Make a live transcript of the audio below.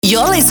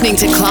You're listening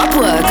to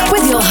CLUBWRK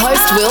with your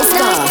host Will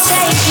Sparks.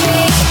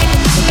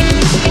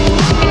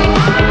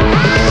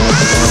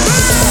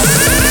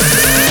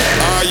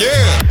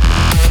 Yeah.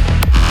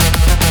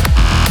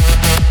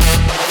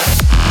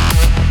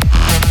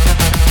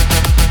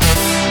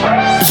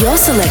 Your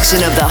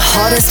selection of the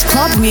hottest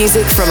club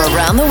music from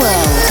around the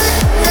world.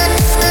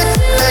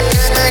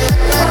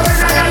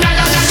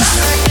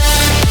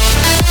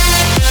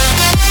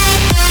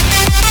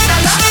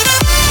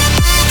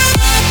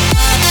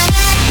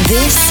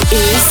 This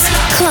is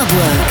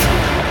CLUBWRK.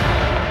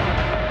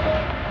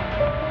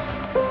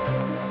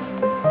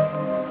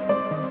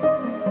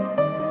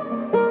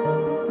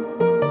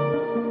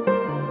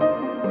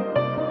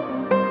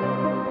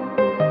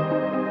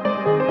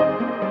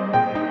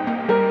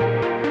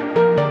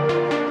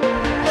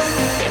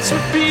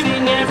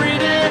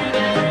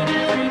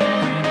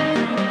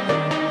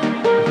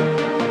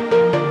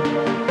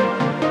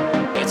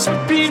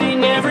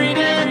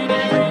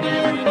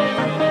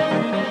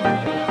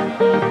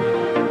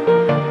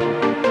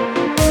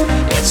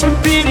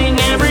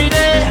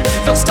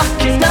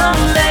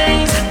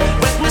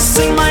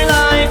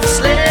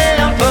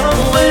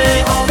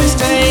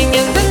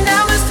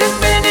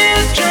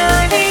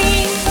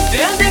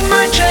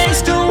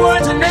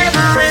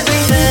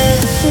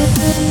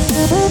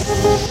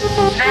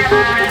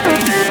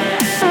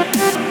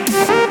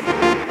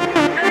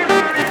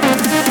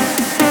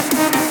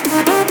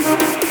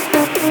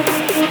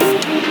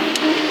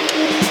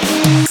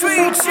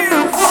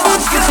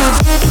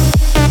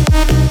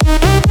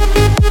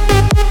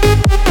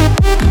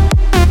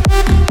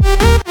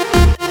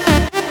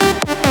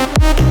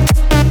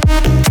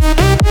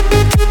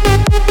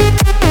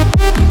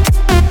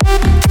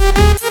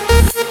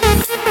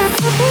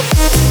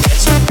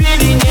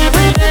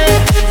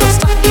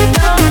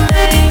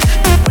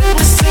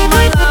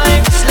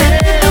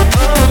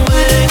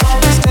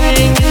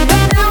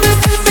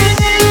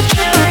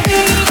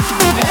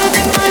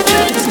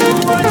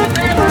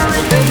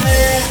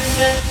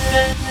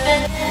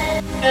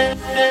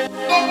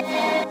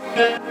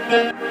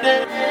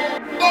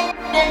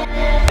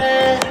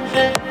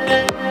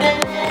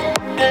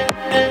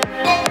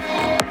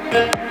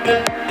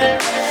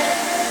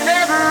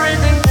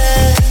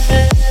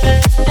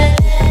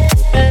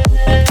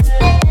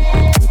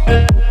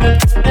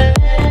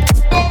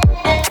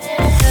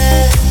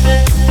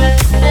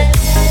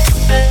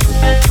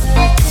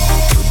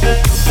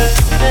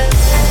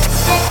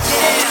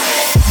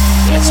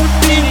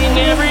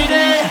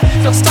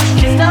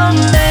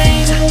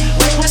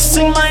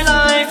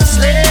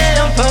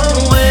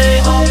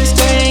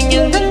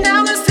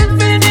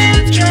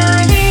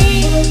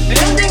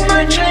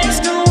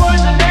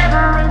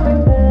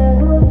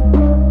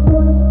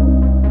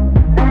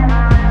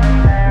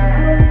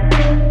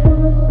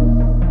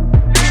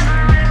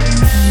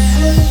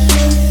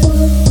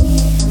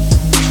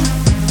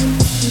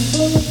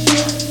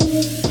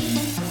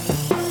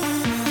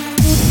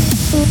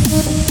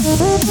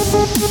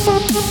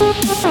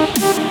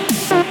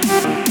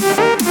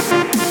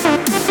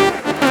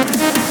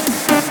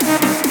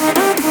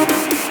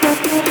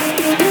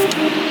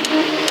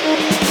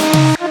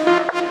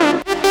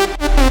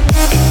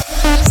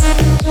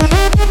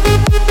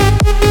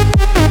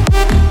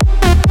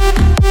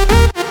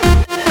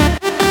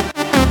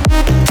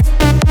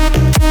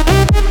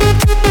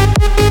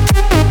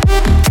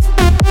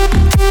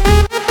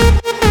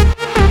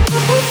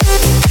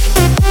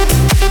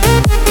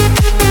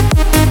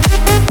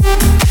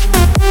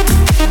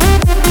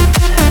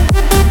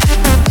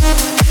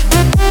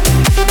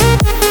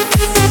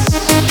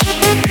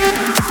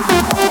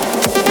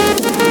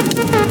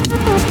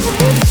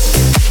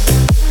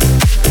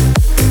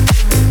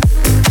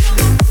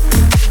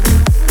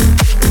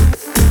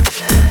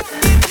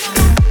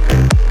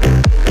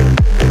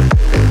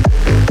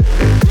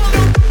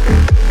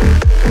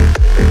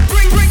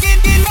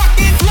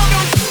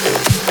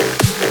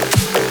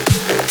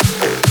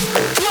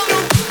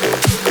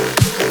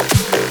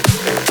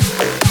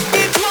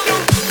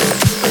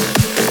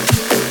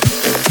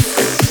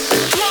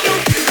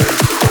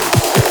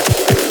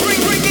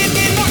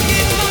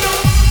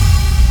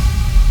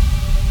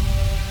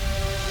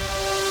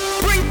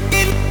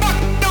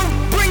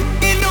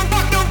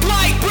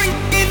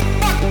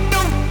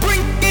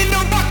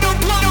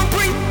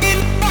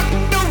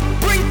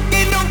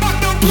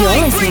 You're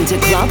listening to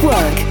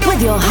CLUBWRK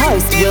with your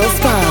host Will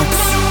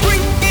Sparks.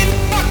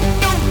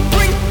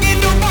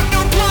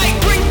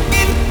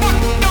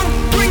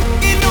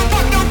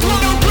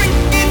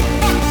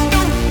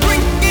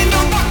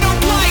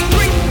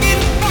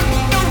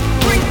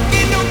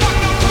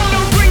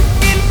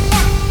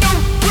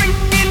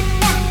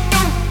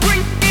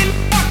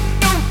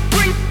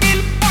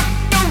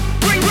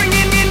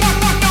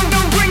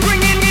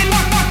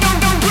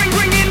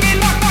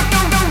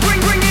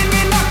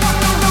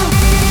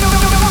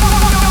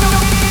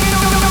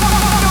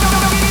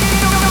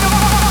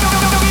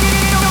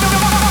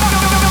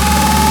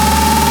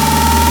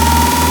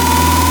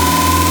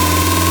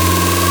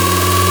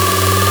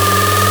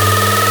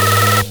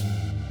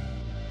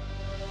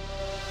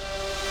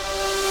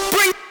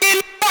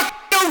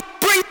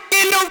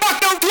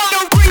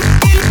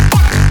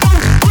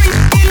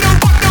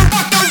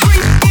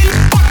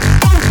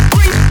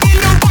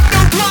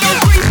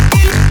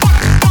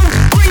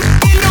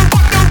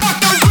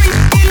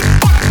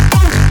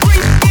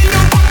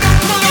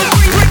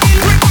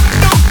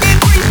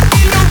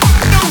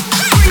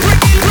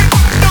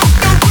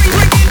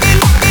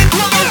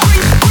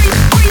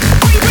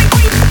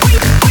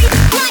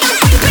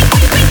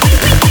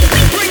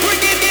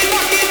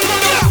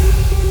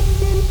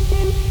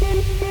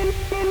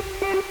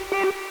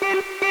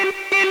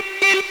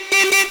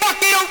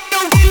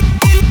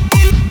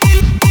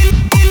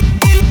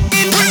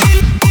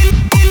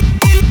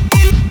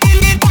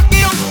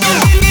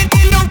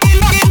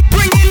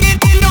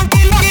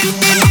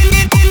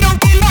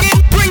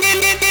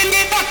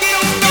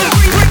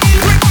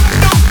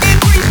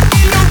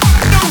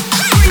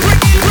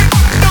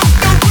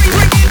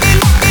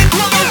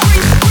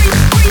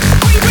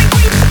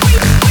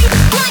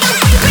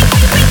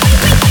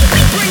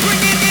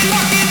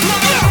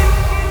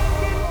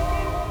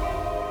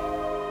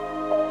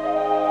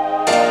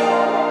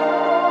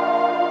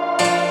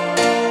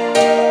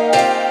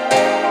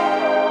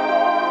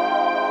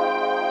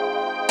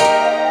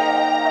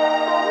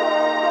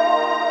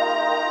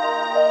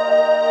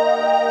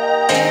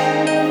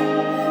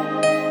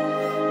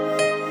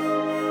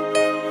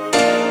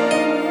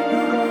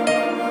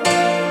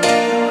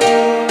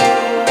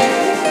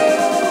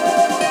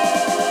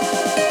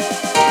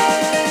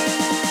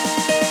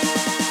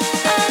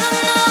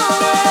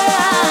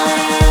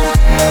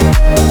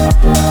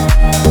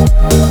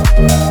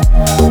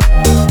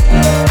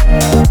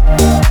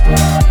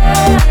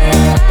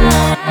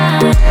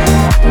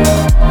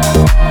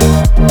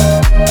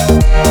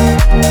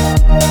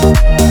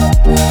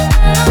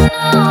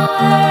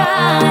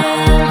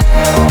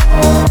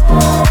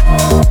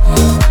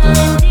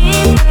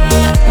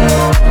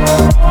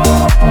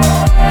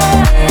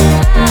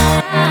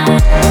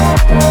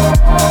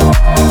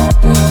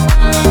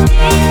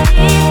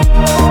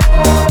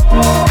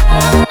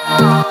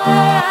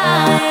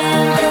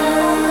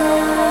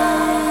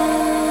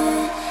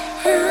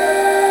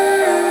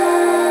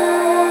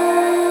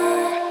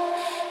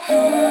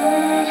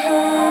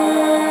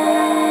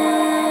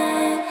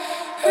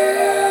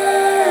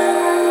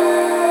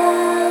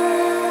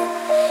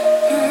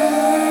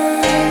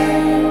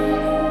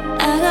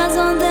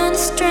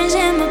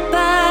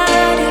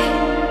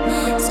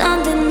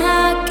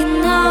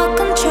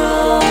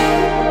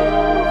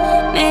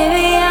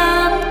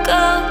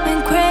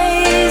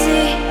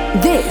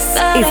 This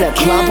is a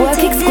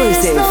CLUBWRK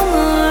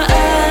exclusive.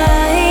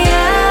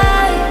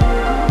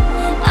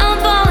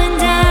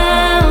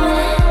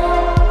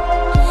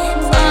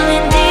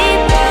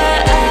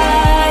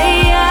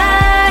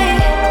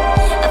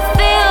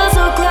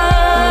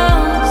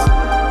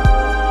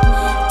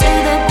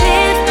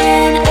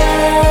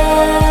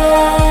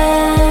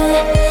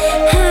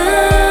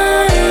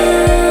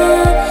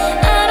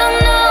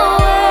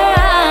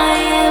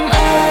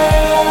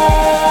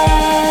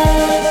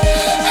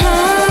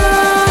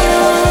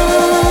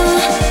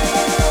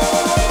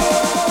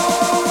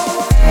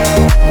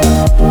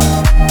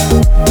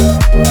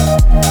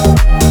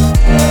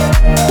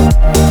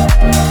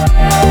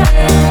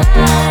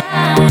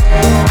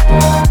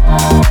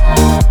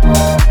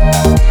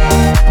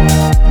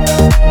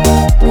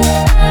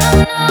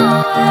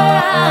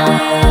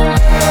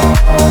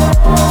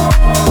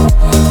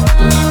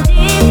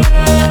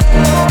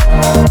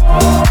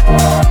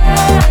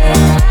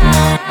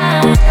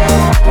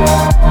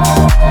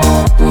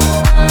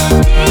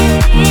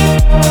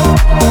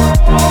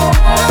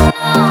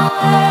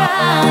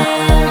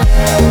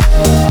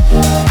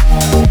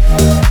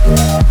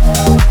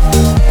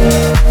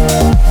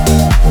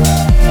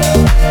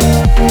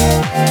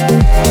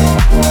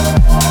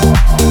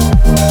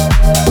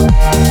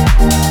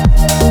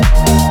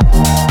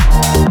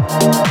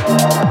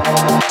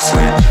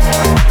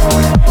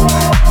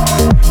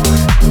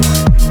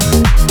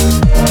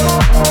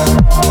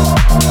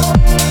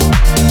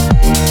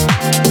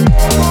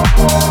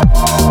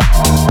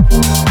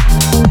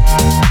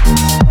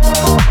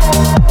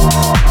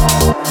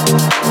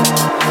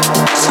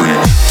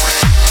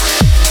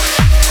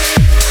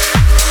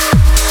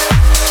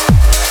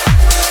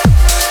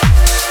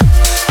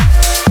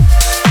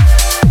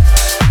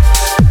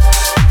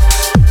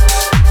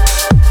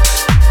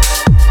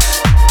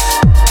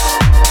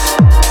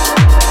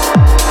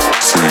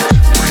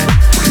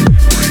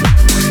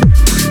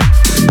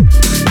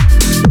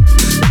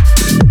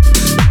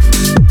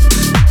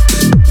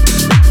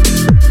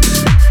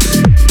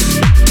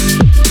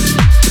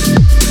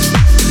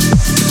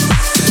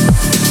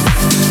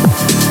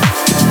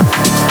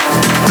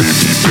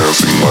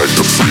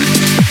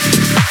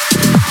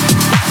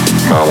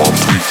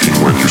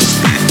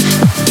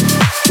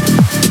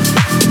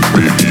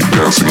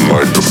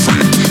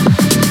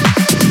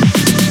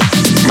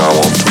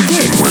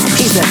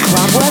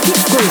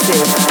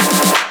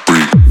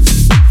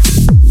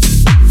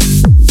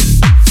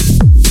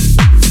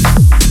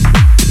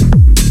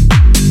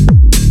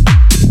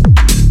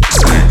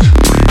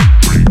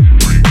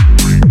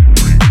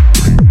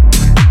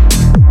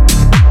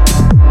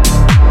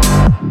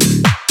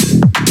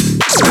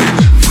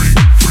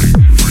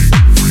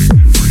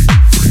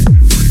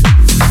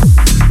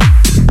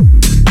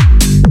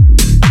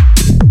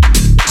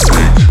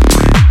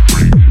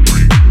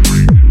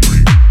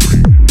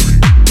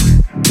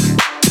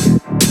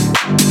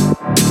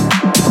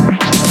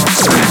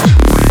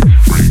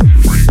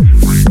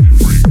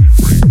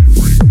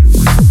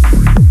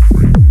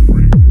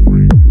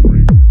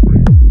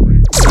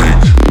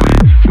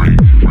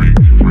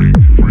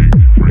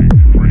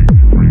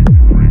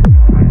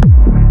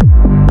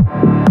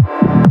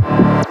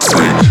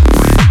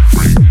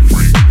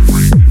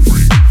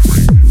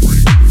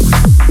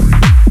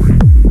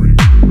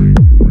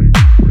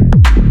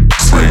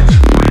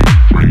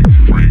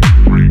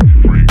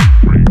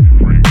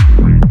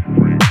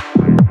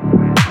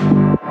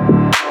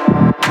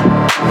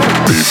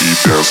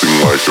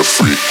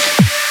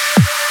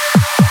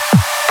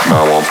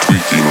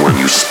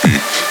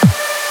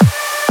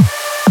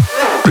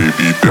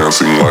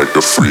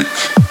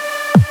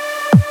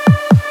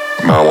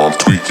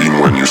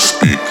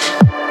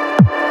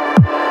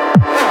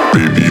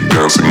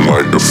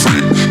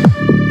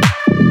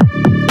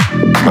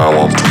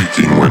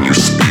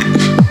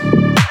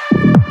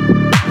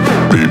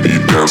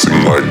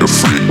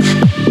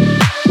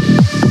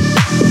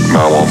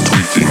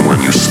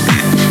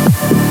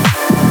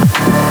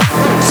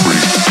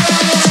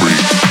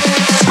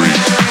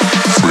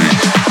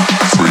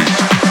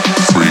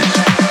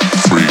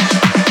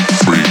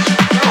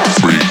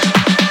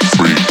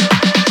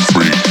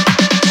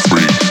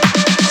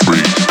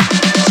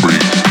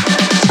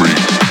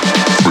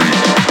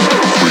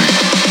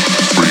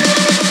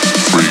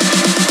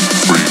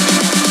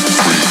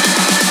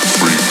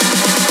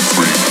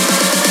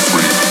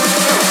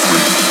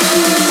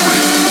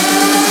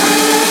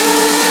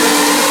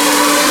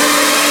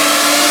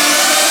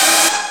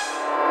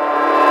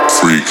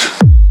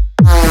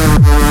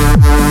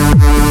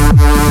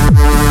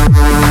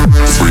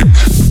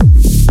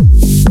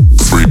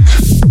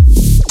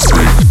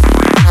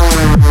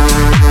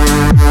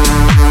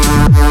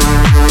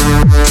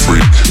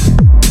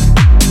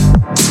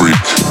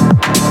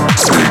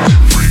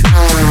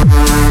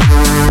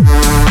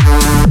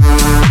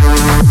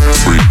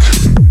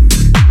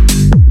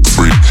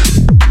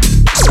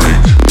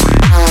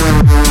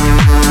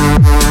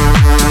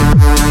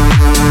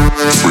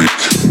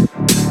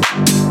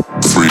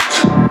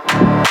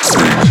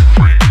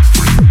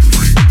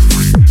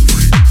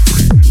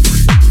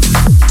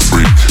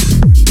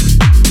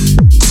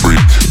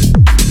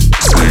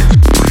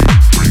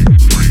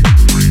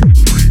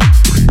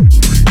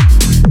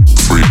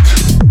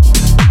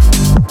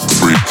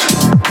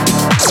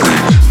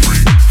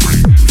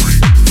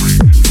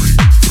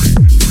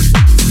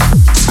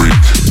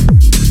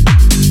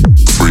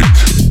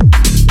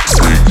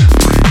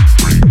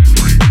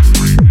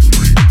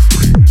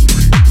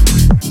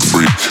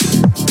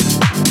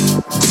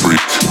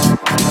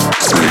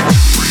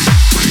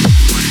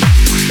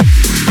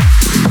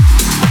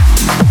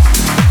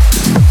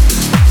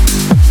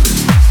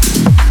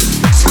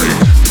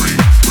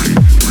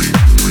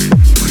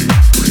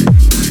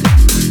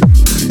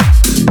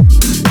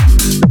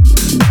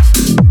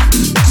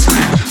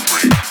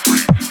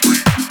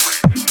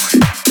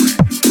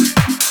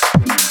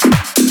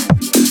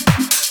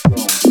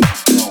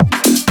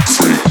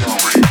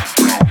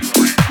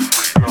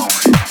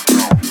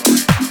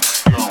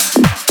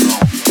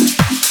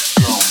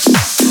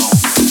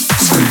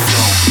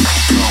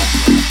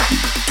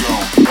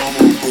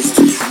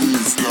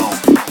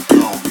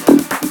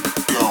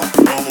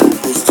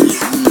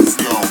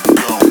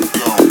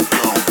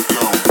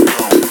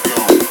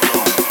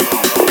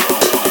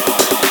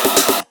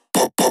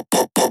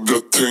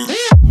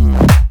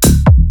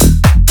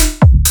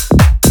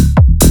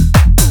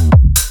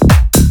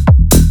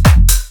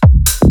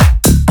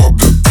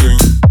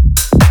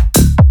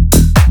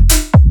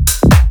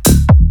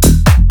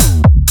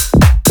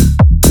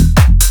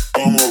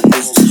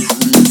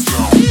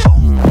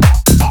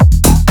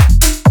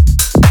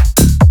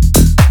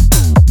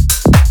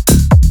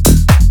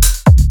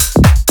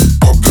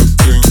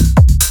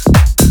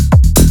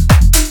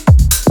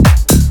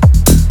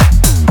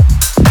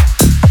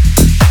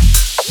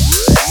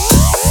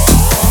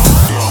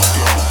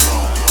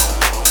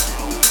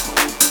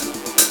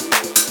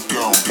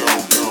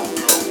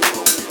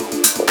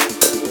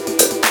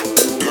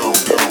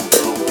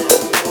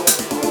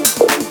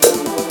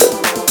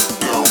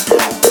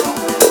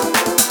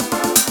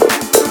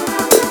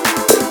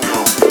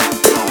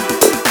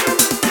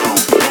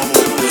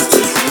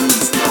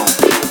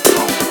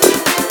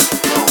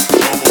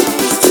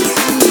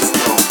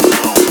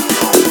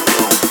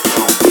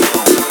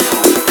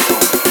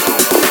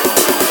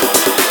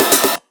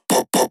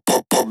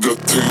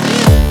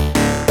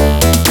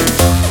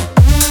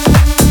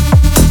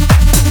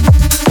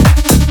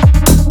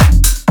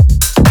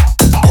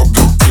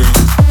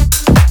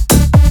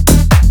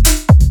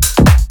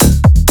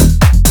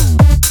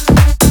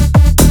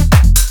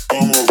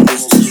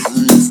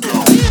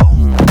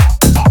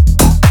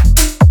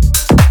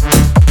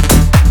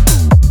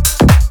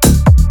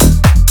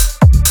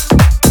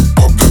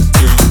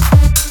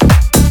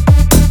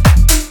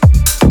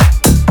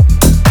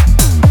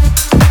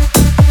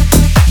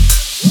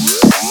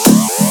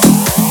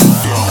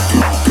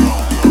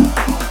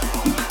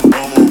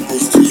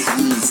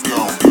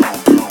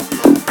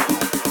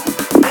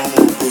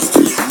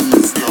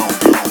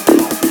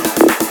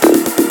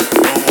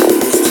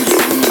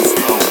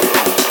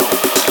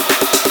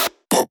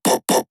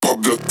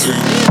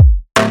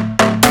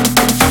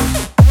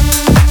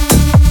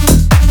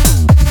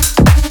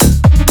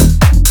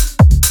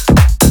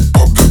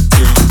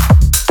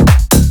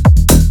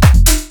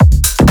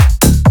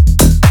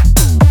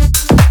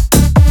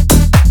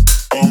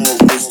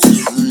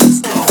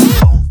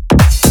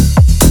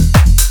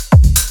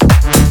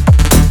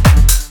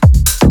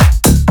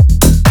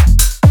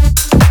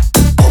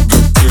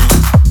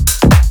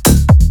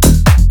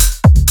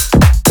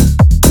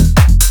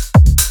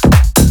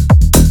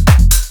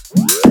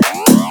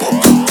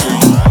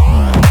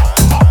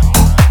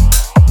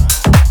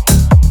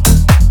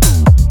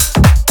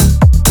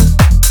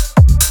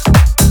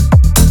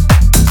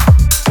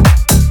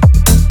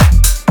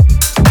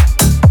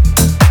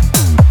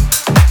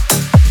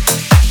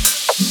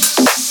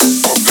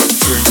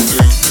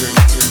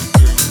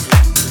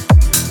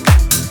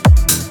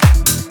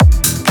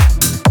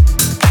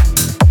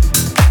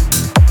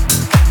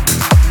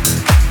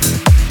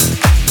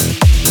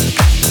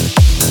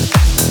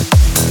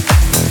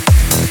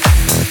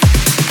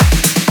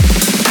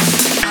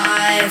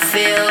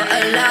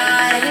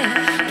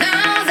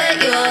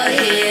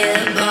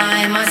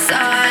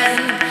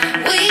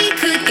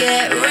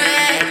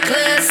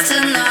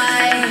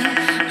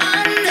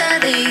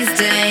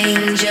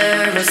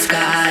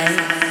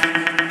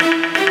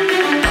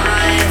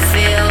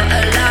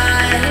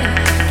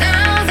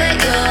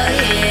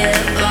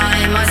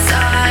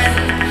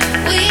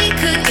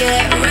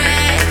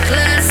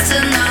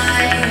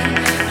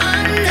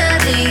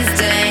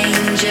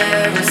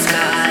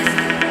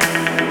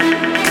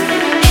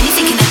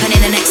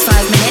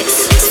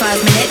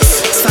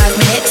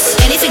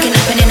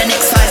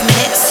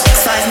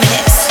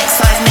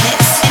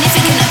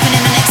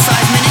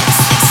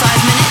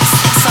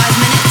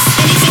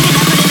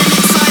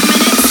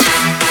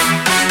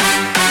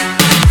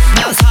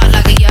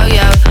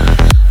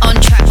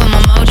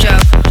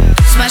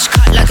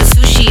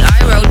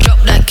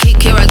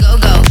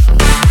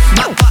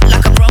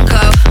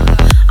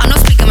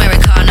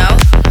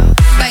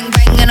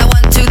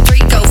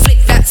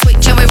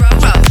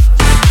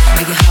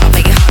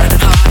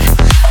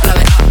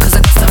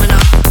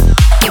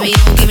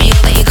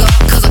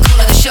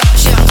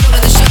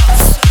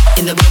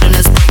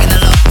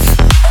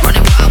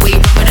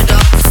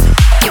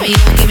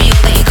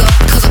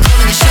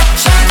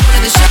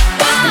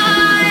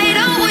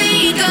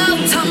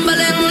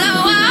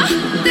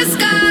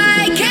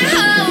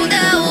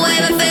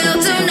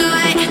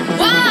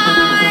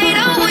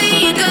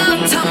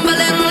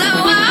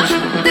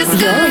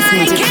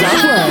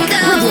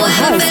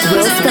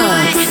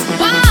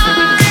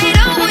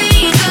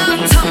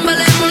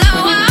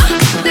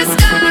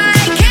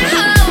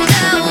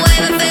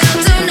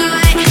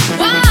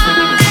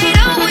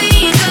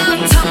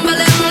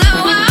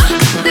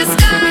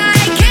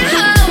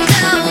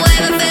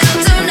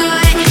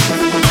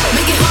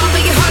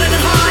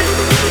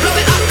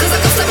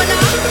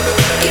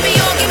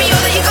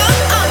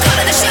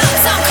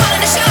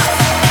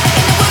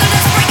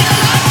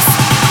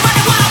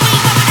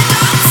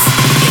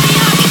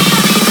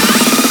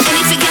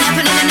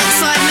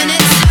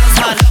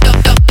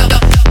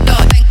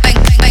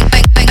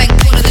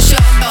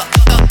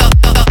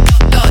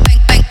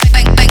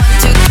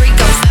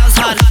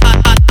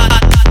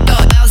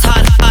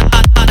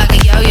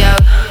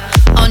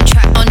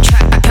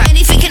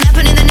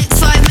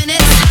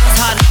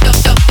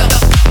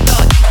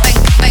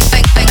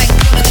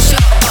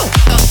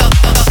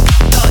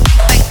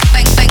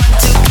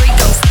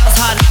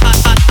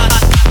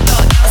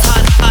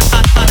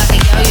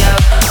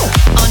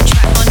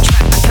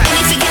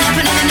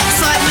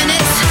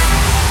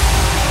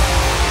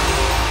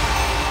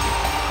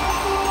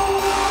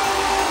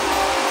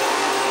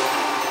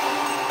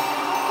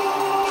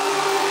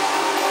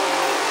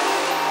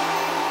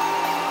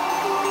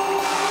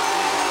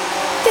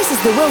 This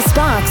is the Will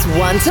Sparks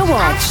One to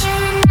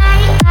Watch.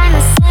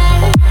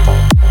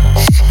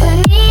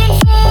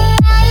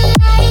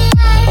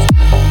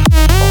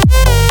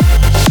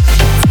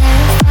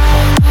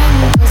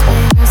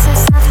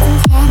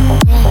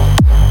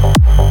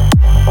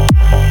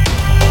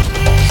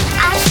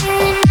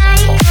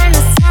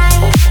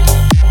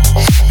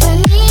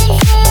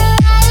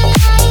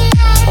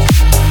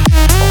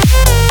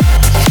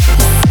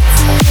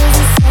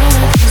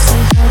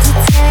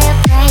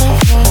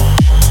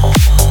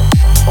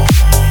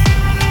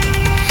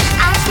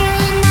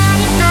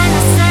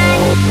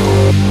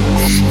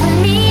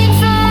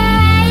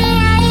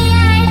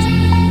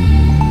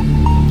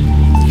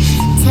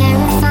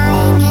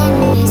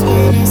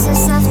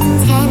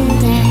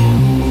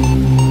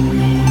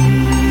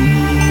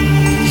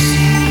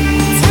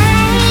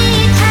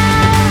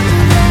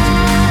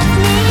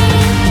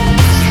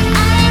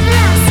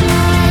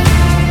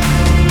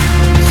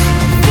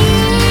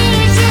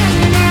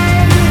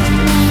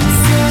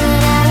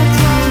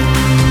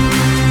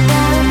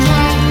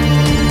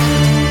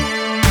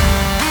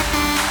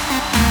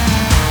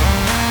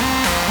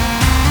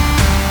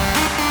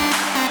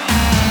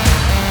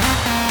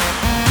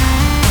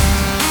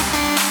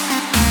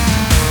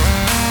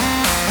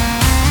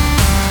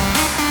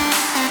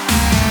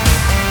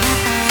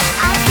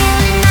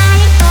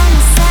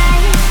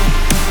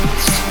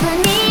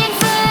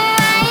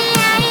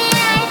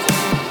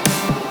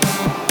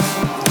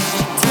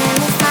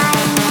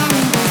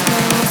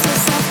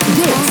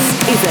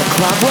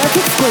 CLUBWRK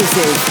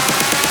exclusive.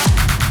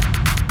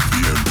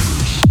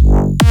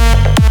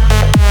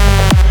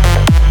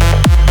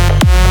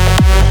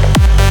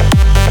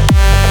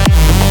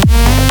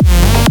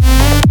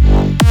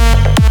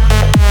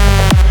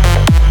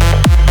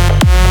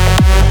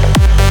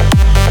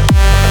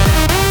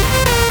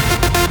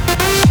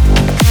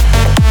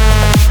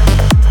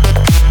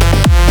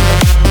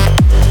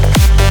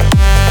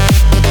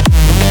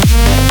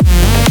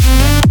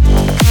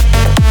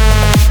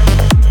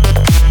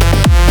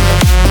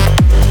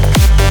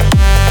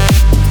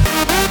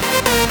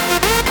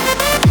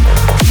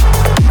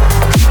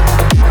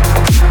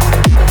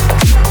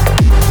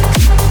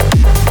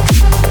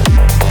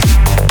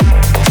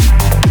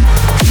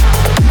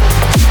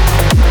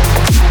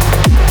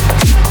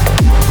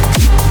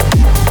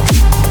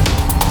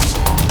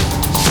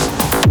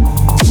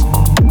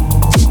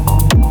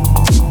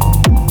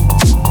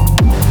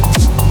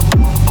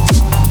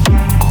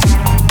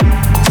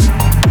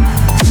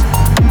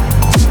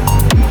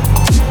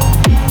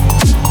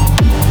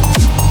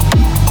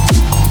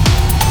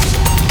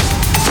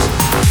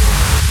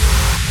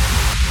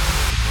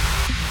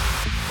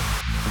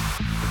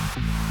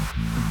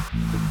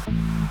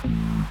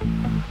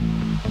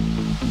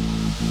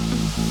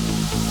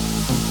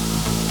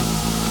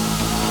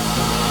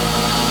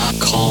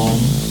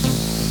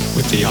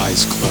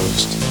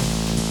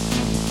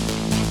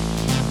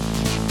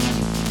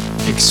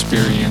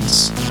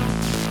 experience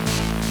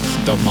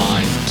the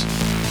mind.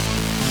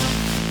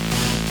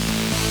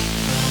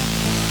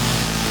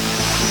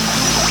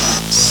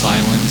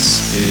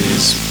 Silence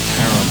is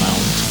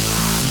paramount.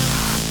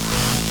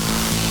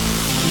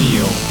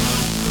 Feel.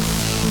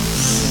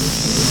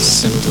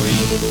 Simply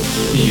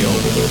feel.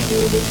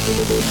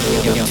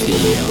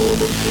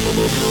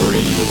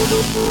 Breathe.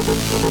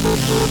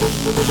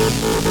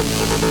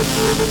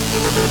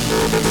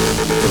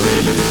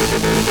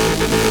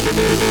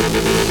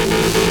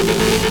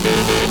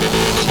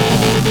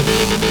 Calm with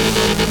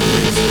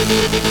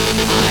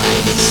eyes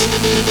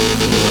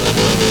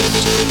closed.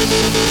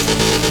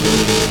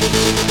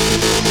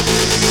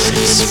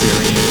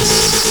 Experience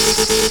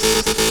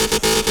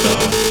the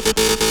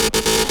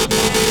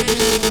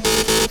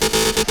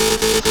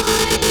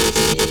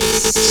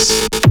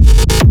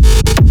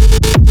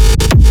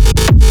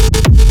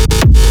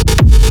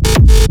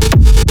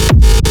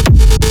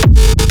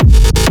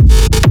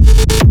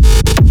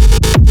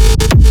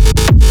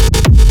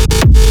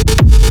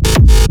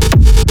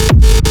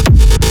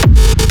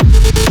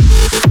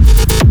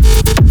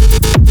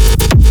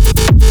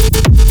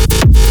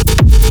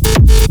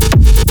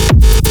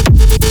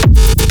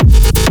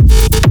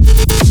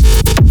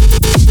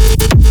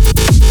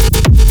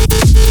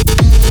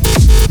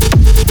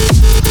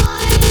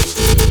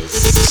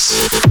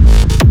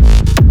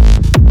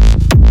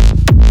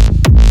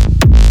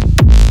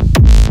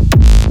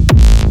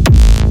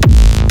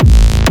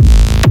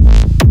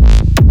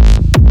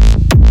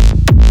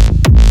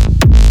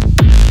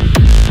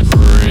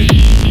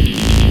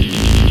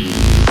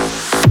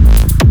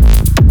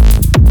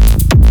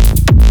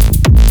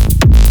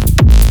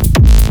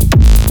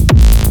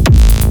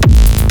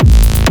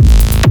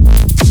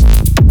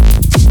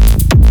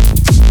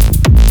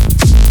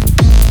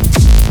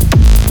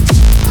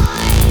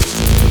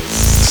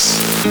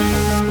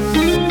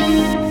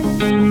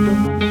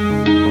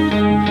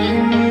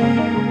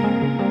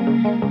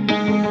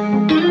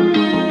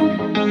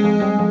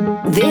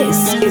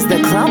This is the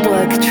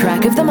CLUBWRK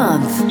track of the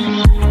month.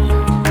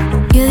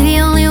 You're the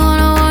only one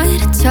I want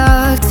to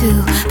talk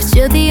to, but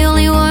you're the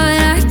only one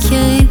I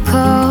can't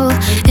call.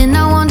 And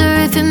I wonder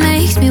if it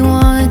makes me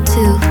want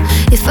to,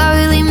 if I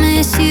really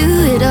miss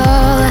you at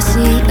all. I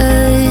see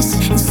us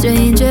and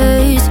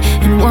strangers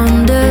and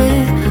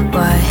wonder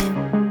why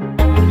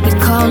you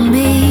called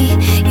me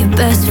your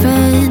best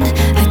friend.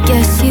 I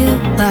guess you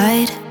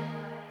lied.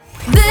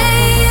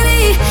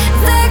 Baby,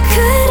 that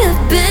could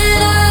have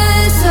been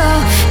us,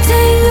 all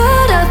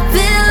tangled up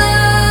in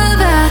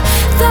love. I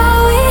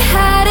thought we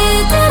had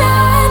it, did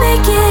I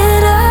make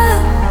it up?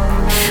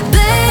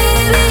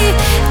 Baby,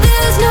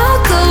 there's no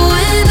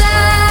going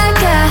back.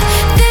 I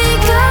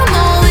think I'm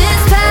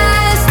always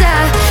past.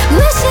 I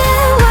wish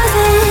it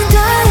wasn't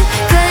done,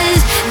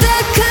 'cause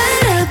that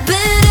could have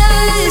been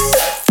us.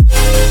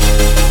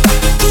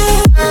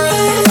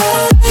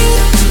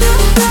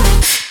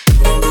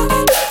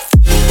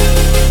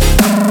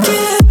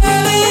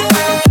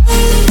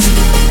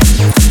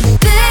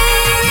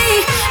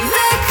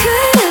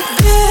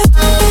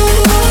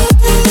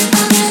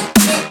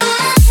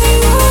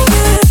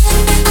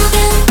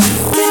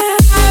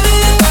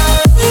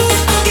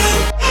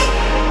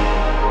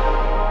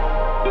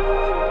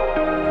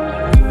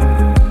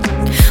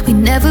 We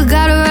never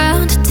got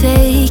around to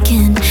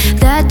taking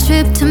that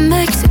trip to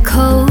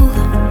Mexico.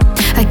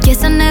 I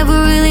guess I never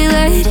really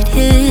let it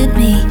hit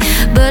me,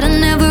 but I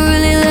never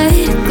really let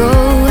it go.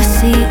 I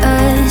see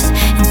us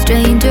and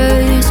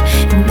strangers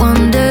and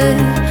wonder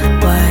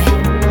why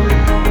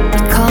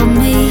you called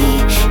me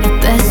your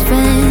best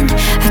friend.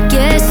 I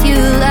guess you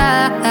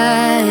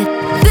lied.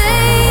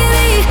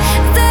 Baby,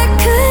 that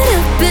could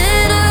have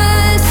been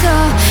us,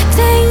 all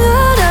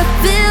tangled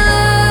up in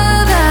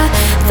love. I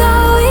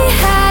thought we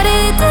had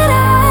it, did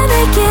I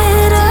make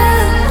it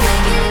up?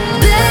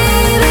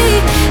 Baby,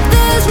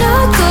 there's no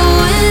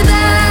going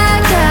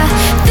back. I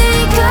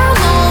think I'm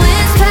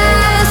always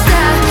past.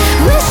 I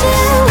wish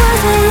it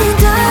wasn't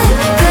done,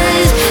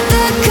 'cause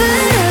that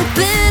could have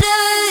been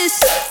us.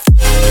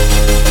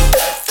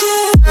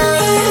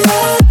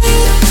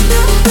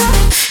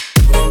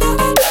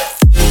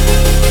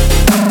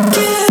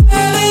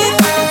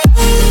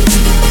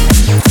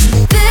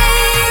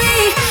 Baby,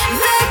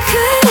 that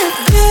could have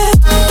been.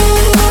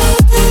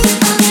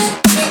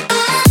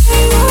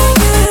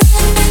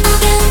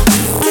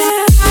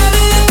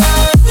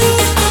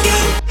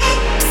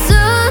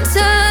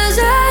 Sometimes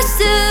I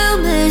still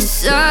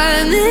miss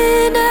our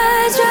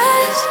midnight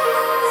drives.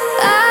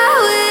 I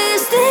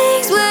wish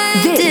things were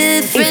This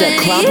different. is a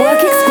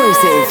CLUBWRK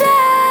exclusive.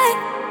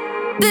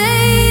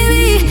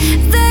 Baby,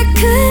 that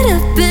could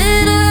have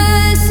been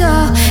us,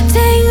 all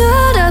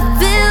tangled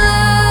up in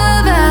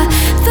love. I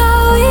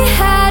thought we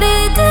had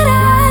it, did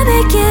I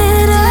make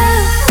it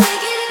up?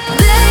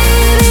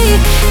 Baby,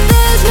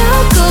 there's no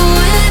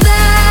going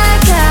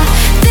back. I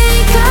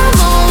think I'm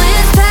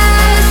always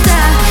past.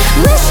 I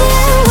wish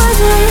it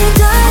wasn't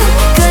done,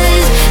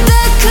 'cause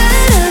that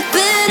could have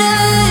been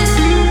us.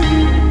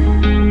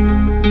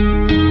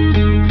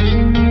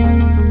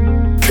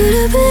 Could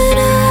have been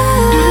us.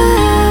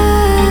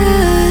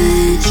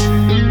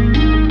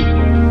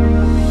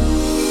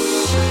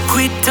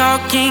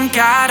 talking,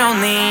 God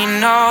only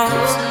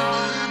knows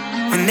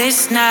when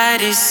this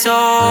night is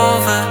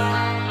over.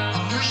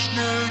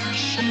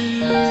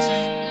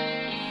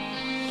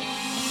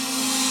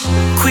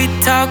 Quit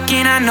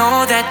talking, I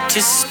know that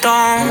you're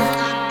stoned.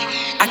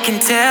 I can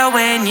tell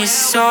when you're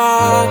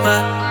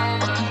sober.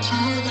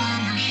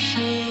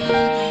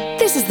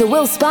 This is the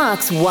Will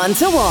Sparks One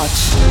to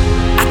Watch.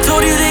 I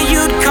told you that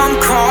you'd come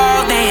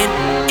crawling.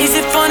 Is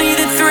it funny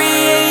that 3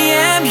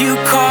 a.m. you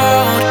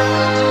called?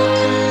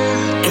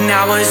 And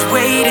I was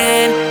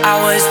waiting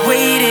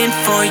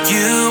for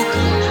you.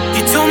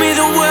 You told me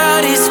the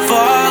world is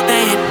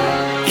falling.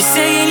 You're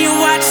saying you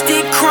watched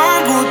it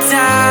crumble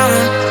down,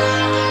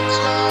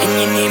 and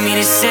you need me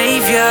to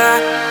save you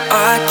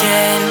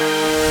again.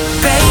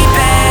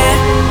 Baby,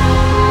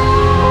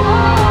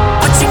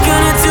 what you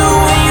gonna do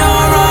when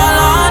you're all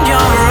on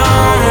your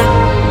own?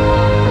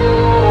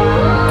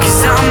 'Cause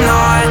I'm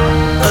not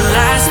the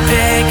last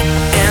pick.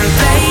 And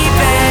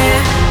baby,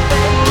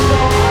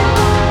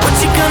 what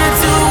you gonna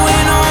do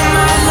when all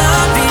my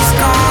love is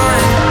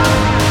gone?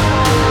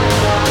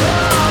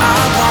 I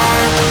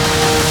won't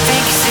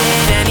fix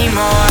it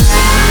anymore.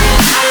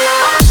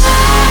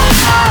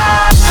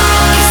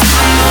 'Cause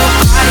I'm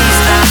nobody's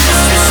last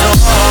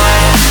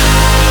resort.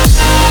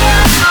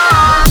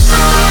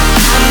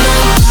 I'm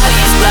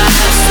nobody's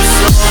last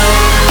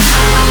resort.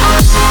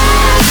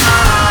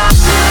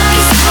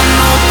 'Cause I'm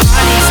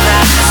nobody's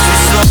last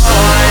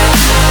resort.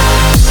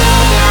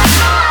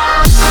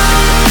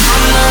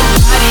 I'm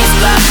nobody's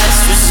last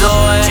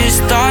resort. Just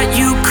thought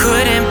you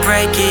couldn't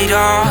break it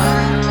off,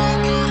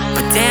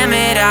 but damn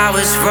it, I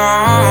was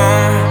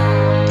wrong.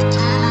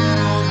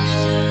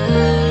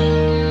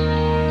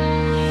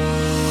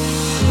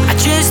 I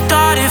just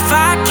thought if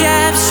I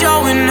kept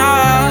showing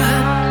up,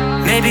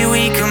 maybe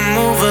we could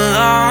move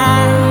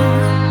along.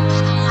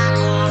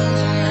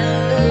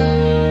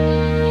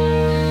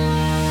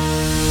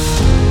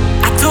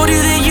 I told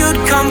you that you'd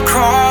come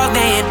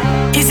crawling.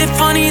 Is it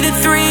funny that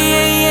 3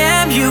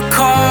 a.m. you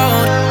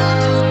called?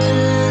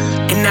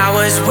 And I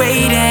was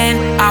waiting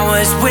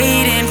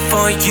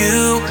for you.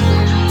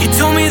 You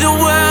told me the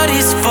world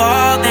is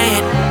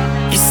falling.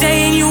 You're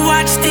saying you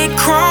watched it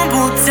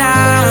crumble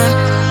down,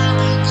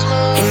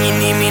 and you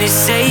need me to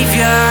save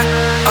you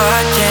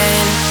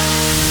again.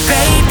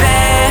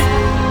 Baby,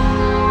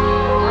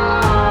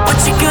 what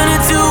you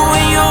gonna do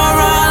when you're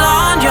all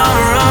on your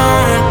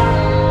own?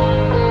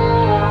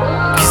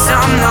 'Cause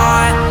I'm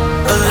not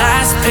the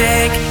last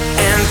pick.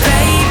 And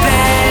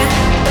baby,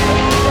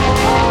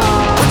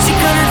 what you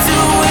gonna do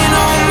when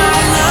all my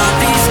love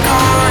is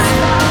gone?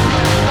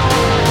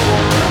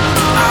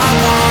 I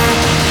won't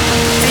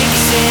fix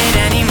it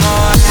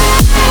anymore.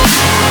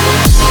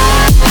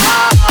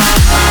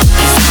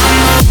 'Cause I'm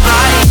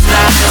nobody's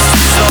last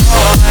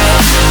resort.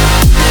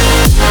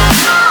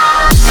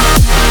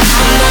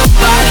 I'm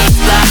nobody's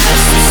last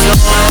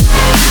resort.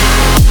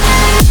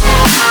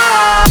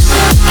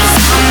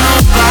 'Cause I'm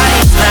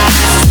nobody's last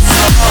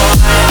resort.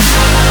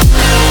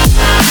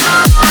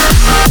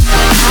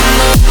 I'm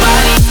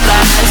nobody's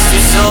last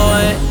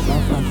resort.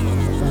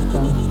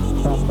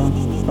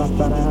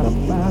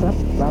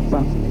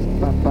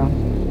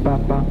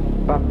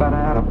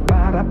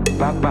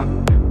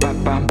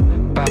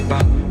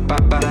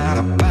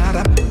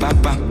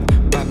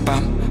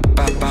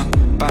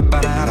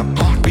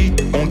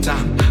 Heartbeat on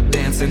time,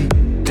 dancing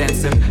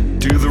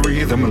to the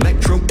rhythm.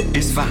 Electro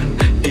is fine,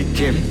 it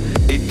can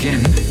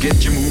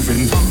get you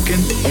moving.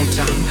 Funkin' on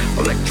time,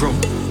 electro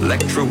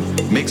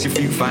makes you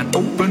feel fine.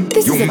 Open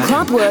This your is a mind,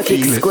 CLUBWRK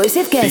feel it,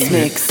 exclusive guest feel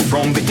it mix.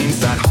 from the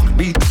inside.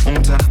 Heartbeat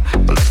on time,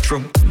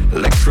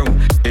 electro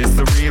is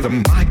the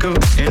rhythm. Michael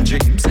and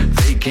James,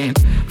 they can't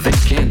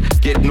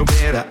get no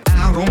better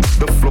out on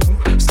the floor.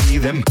 See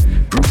them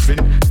grooving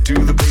to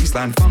the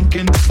baseline.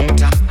 Funkin' on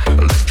time,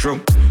 electro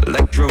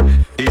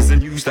is the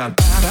new style.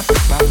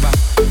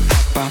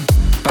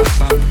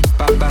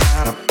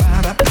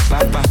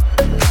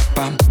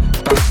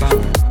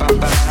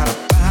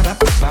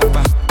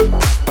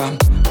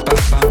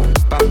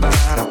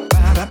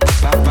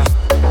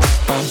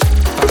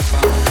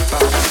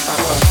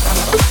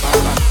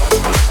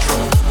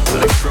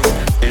 Electro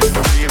is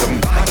the rhythm.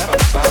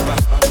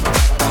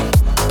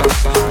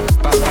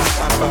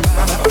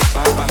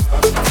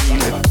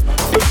 Feel it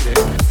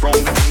from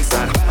the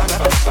inside.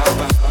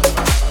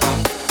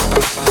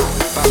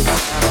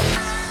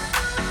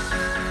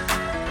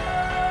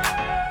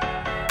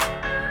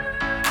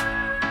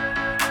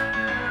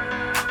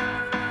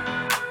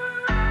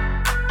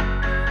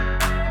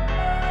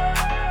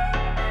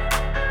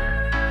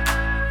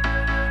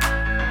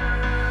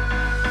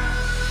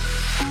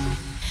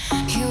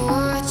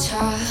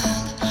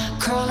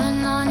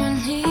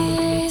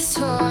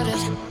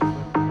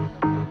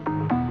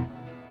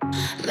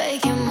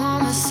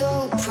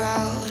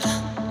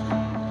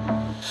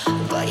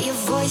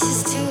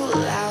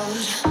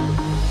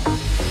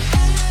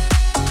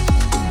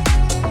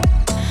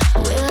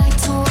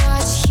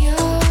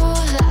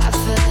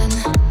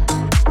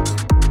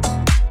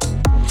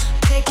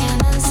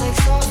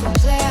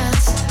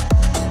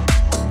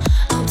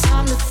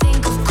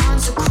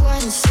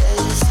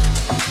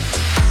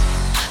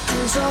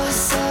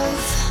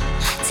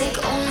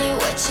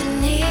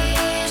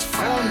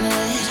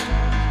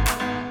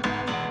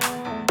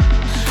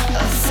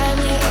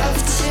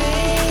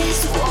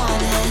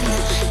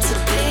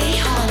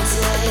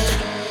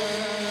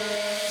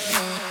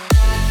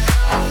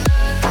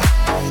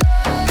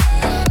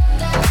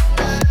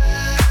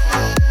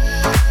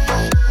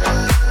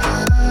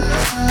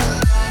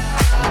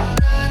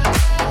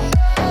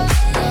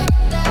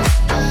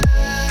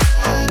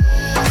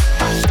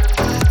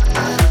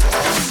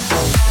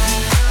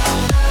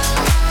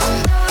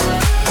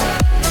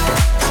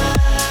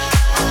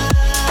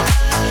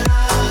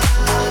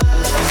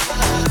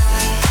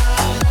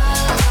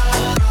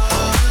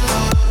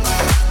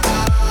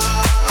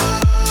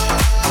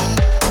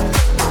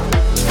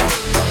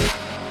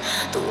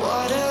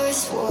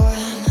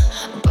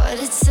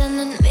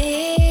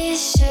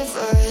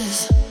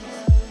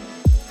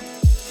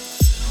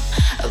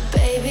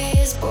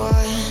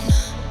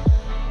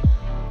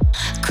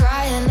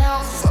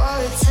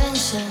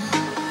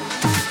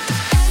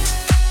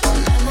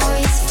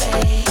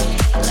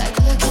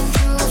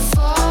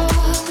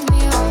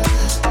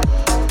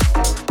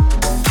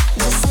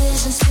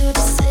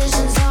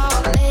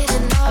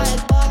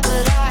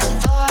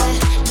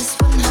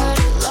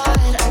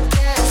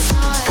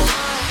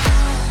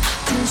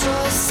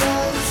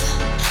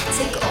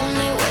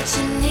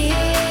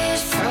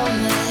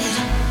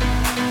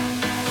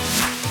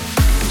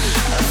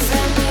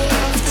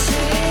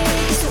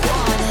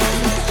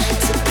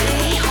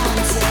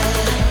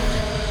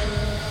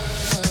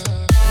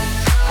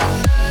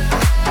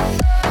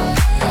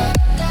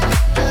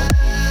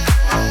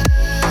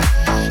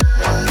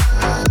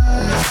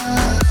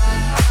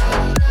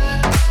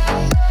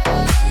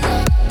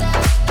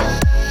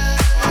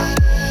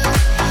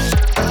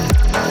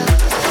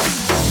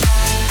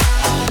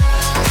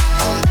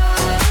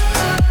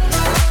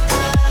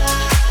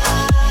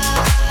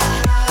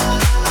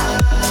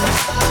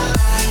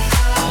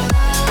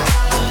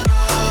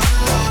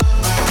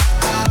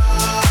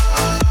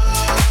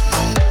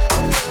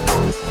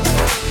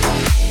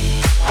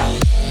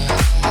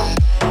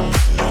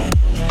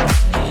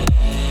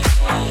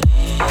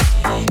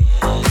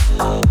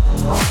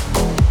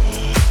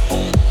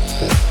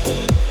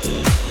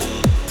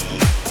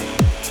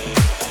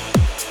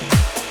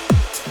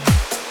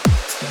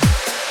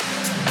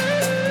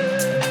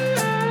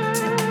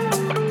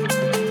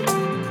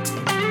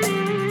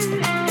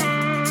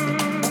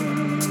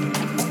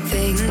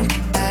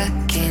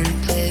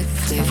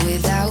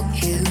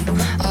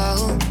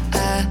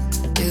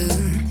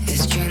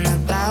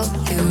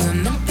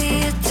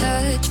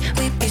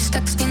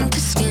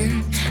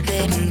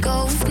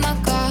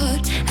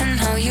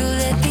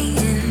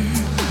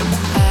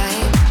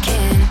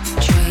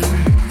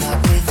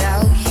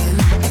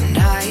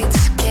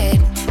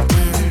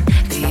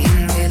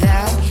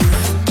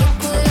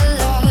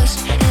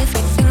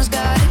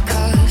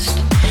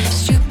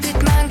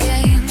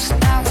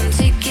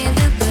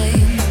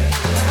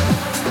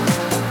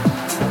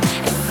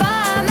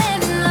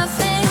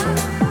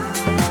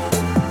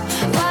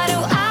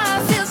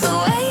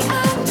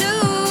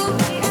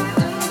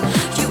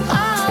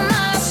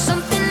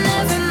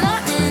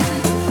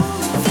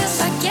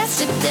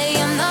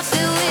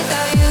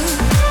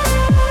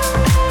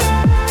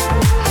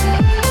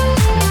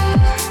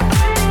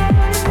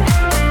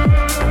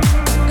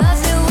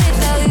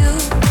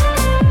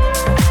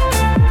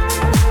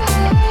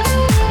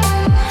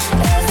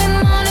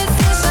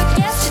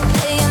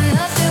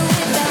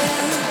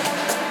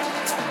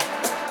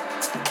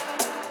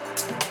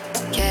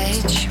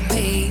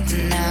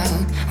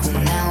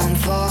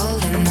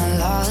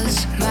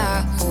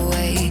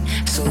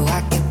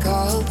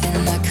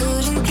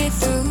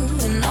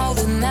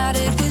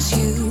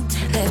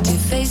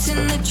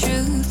 facing the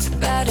truth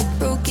about it,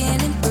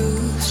 broken and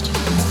bruised.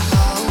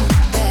 All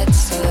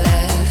that's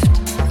left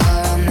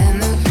are our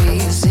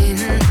memories in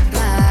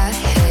my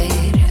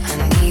head. I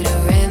need a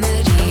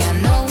remedy. I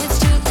know it's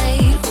too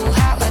late. Oh,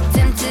 how I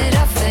tempted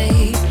our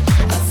fate.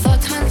 Our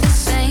thoughts went the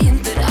same,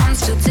 but I'm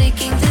still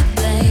taking the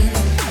blame.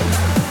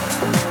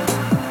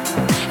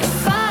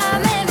 If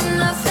I'm in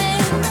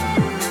nothing,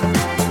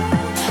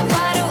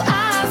 why do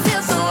I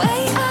feel the way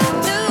I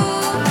do?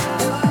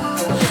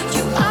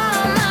 You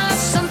are my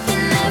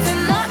something every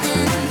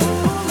morning.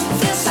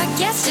 Feels like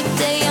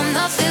yesterday, I'm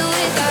nothing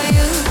without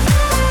you.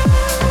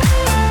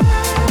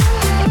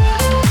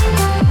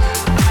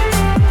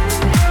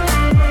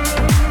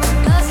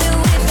 Nothing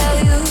without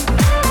you.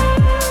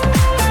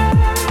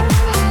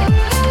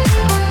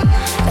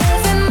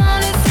 Every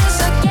morning feels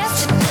like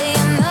yesterday,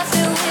 I'm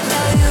nothing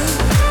without you.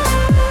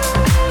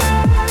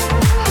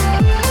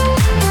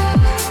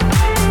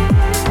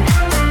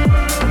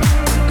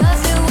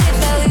 Nothing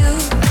without you.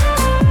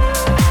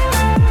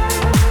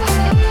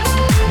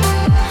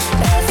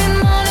 Every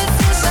morning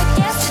feels like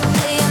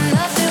yesterday, I'm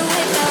nothing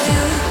without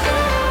you.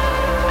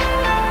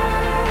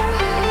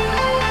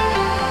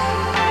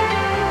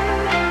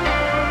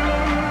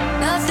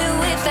 Nothing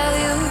without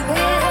you,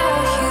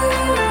 without you.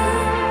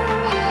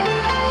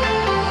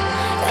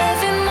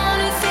 Every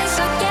morning feels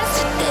like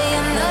yesterday,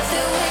 I'm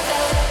nothing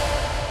without you.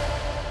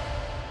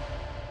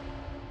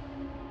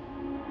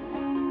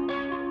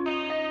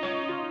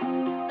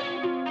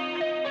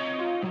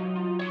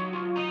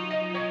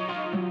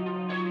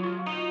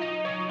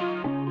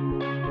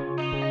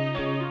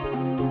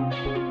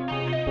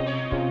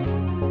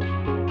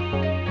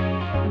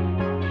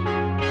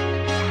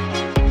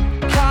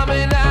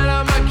 Coming out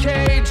of my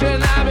cage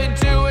and I've been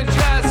doing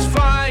just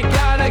fine.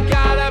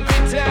 Gotta be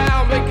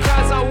down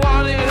because I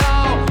want it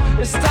all.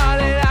 It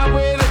started out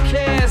with a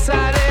kiss,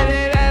 I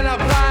didn't end up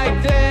like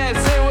this.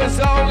 It was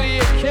only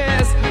a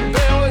kiss,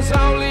 it was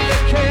only a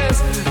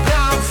kiss.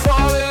 Now I'm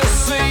falling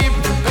asleep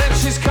and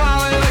she's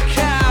calling a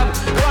cab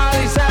while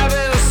he's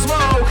having a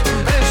smoke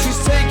and she's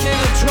taking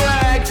a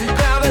drag.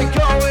 Now they're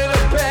going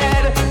to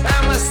bed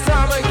and my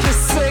stomach is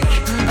sick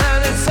and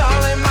it's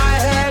all in my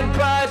head,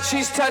 but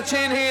she's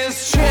touching his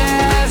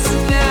chest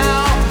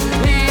now.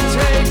 He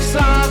takes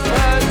off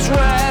her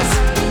dress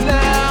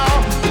now.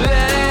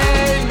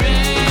 Let me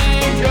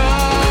go.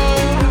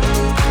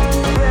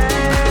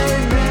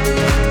 Let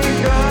me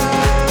go.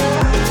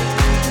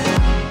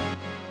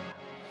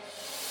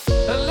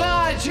 And I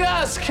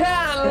just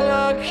can't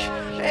look.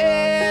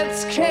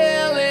 It's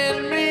killing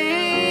me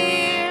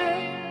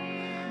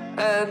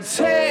and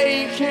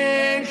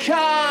taking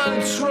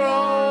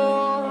control.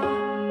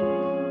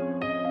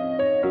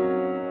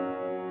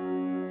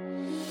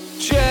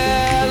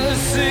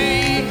 Jealousy,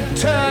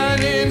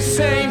 turning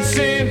saints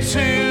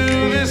into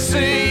the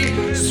sea,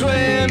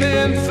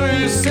 swimming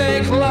through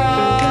sick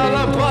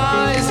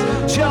lullabies,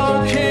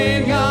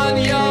 choking on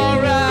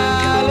your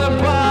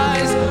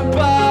alibis,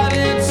 but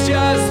it's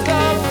just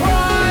the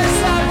price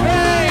I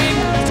paid.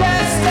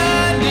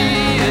 Destiny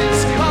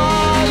is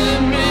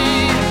calling me,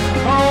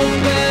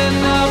 open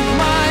up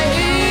my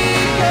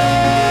eager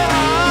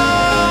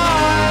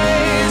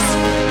eyes,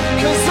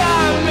 'cause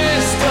I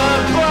missed the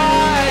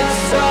bright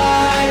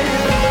side.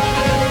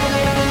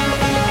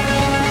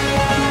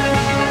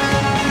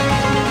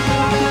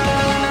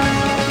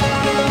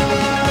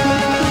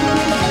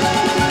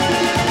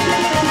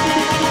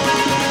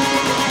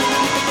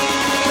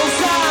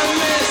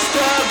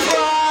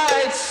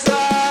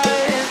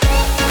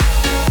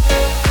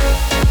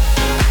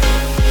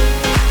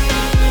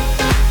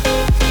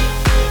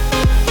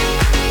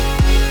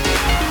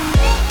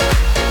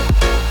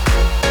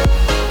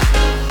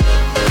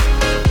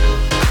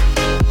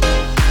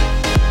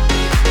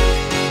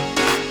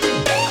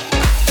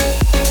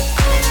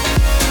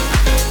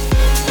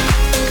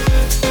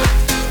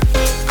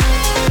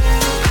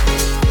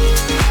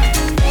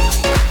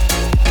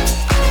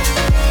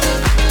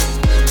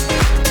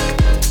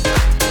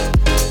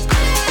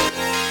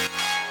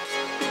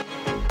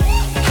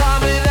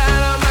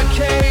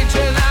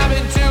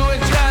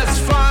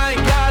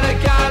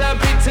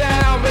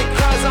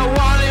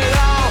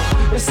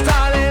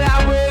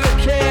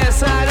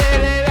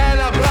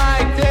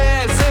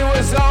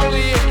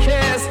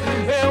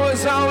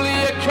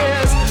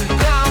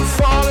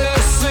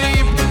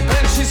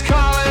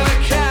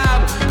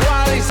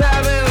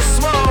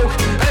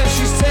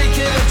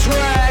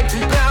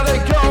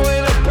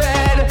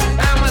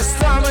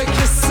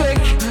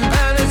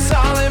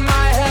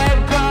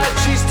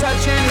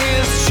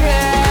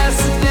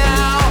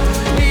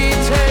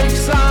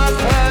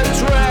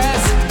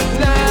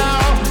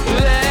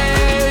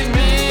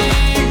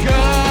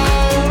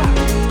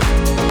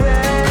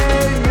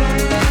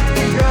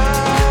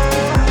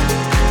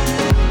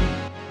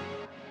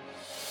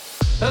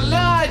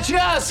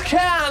 just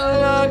can't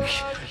look,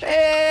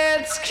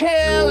 it's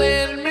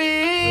killing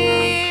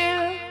me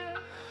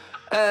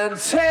and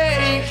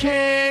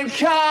taking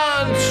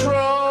control.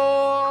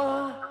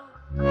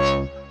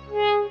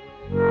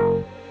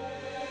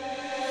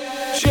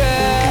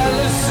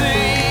 Jealousy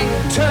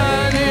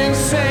turning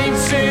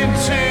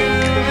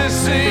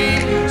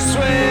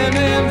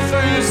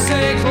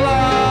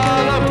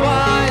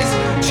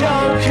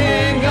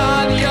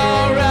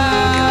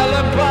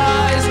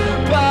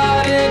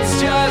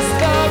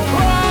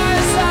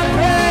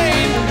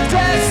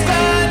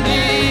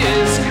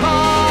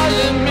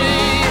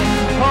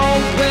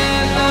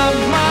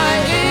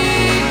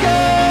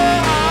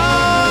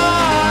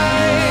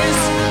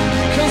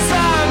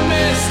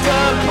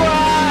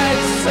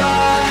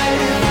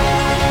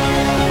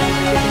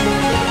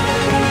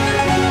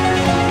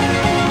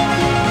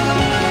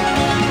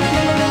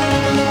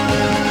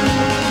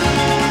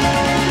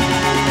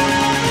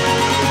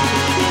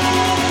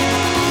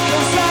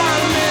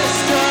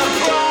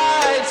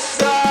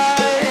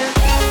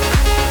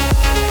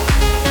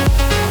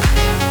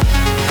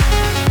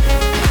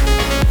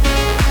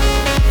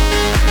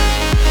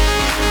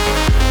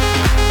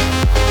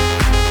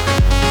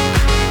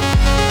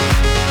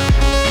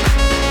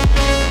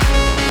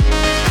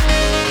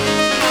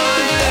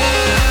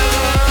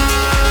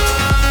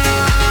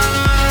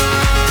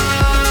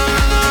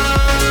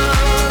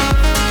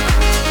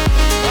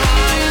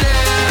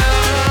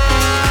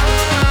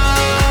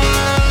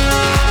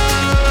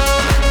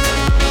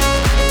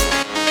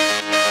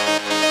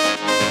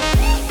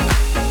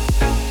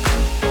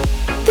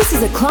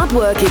is a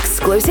CLUBWRK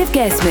exclusive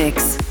guest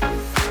mix.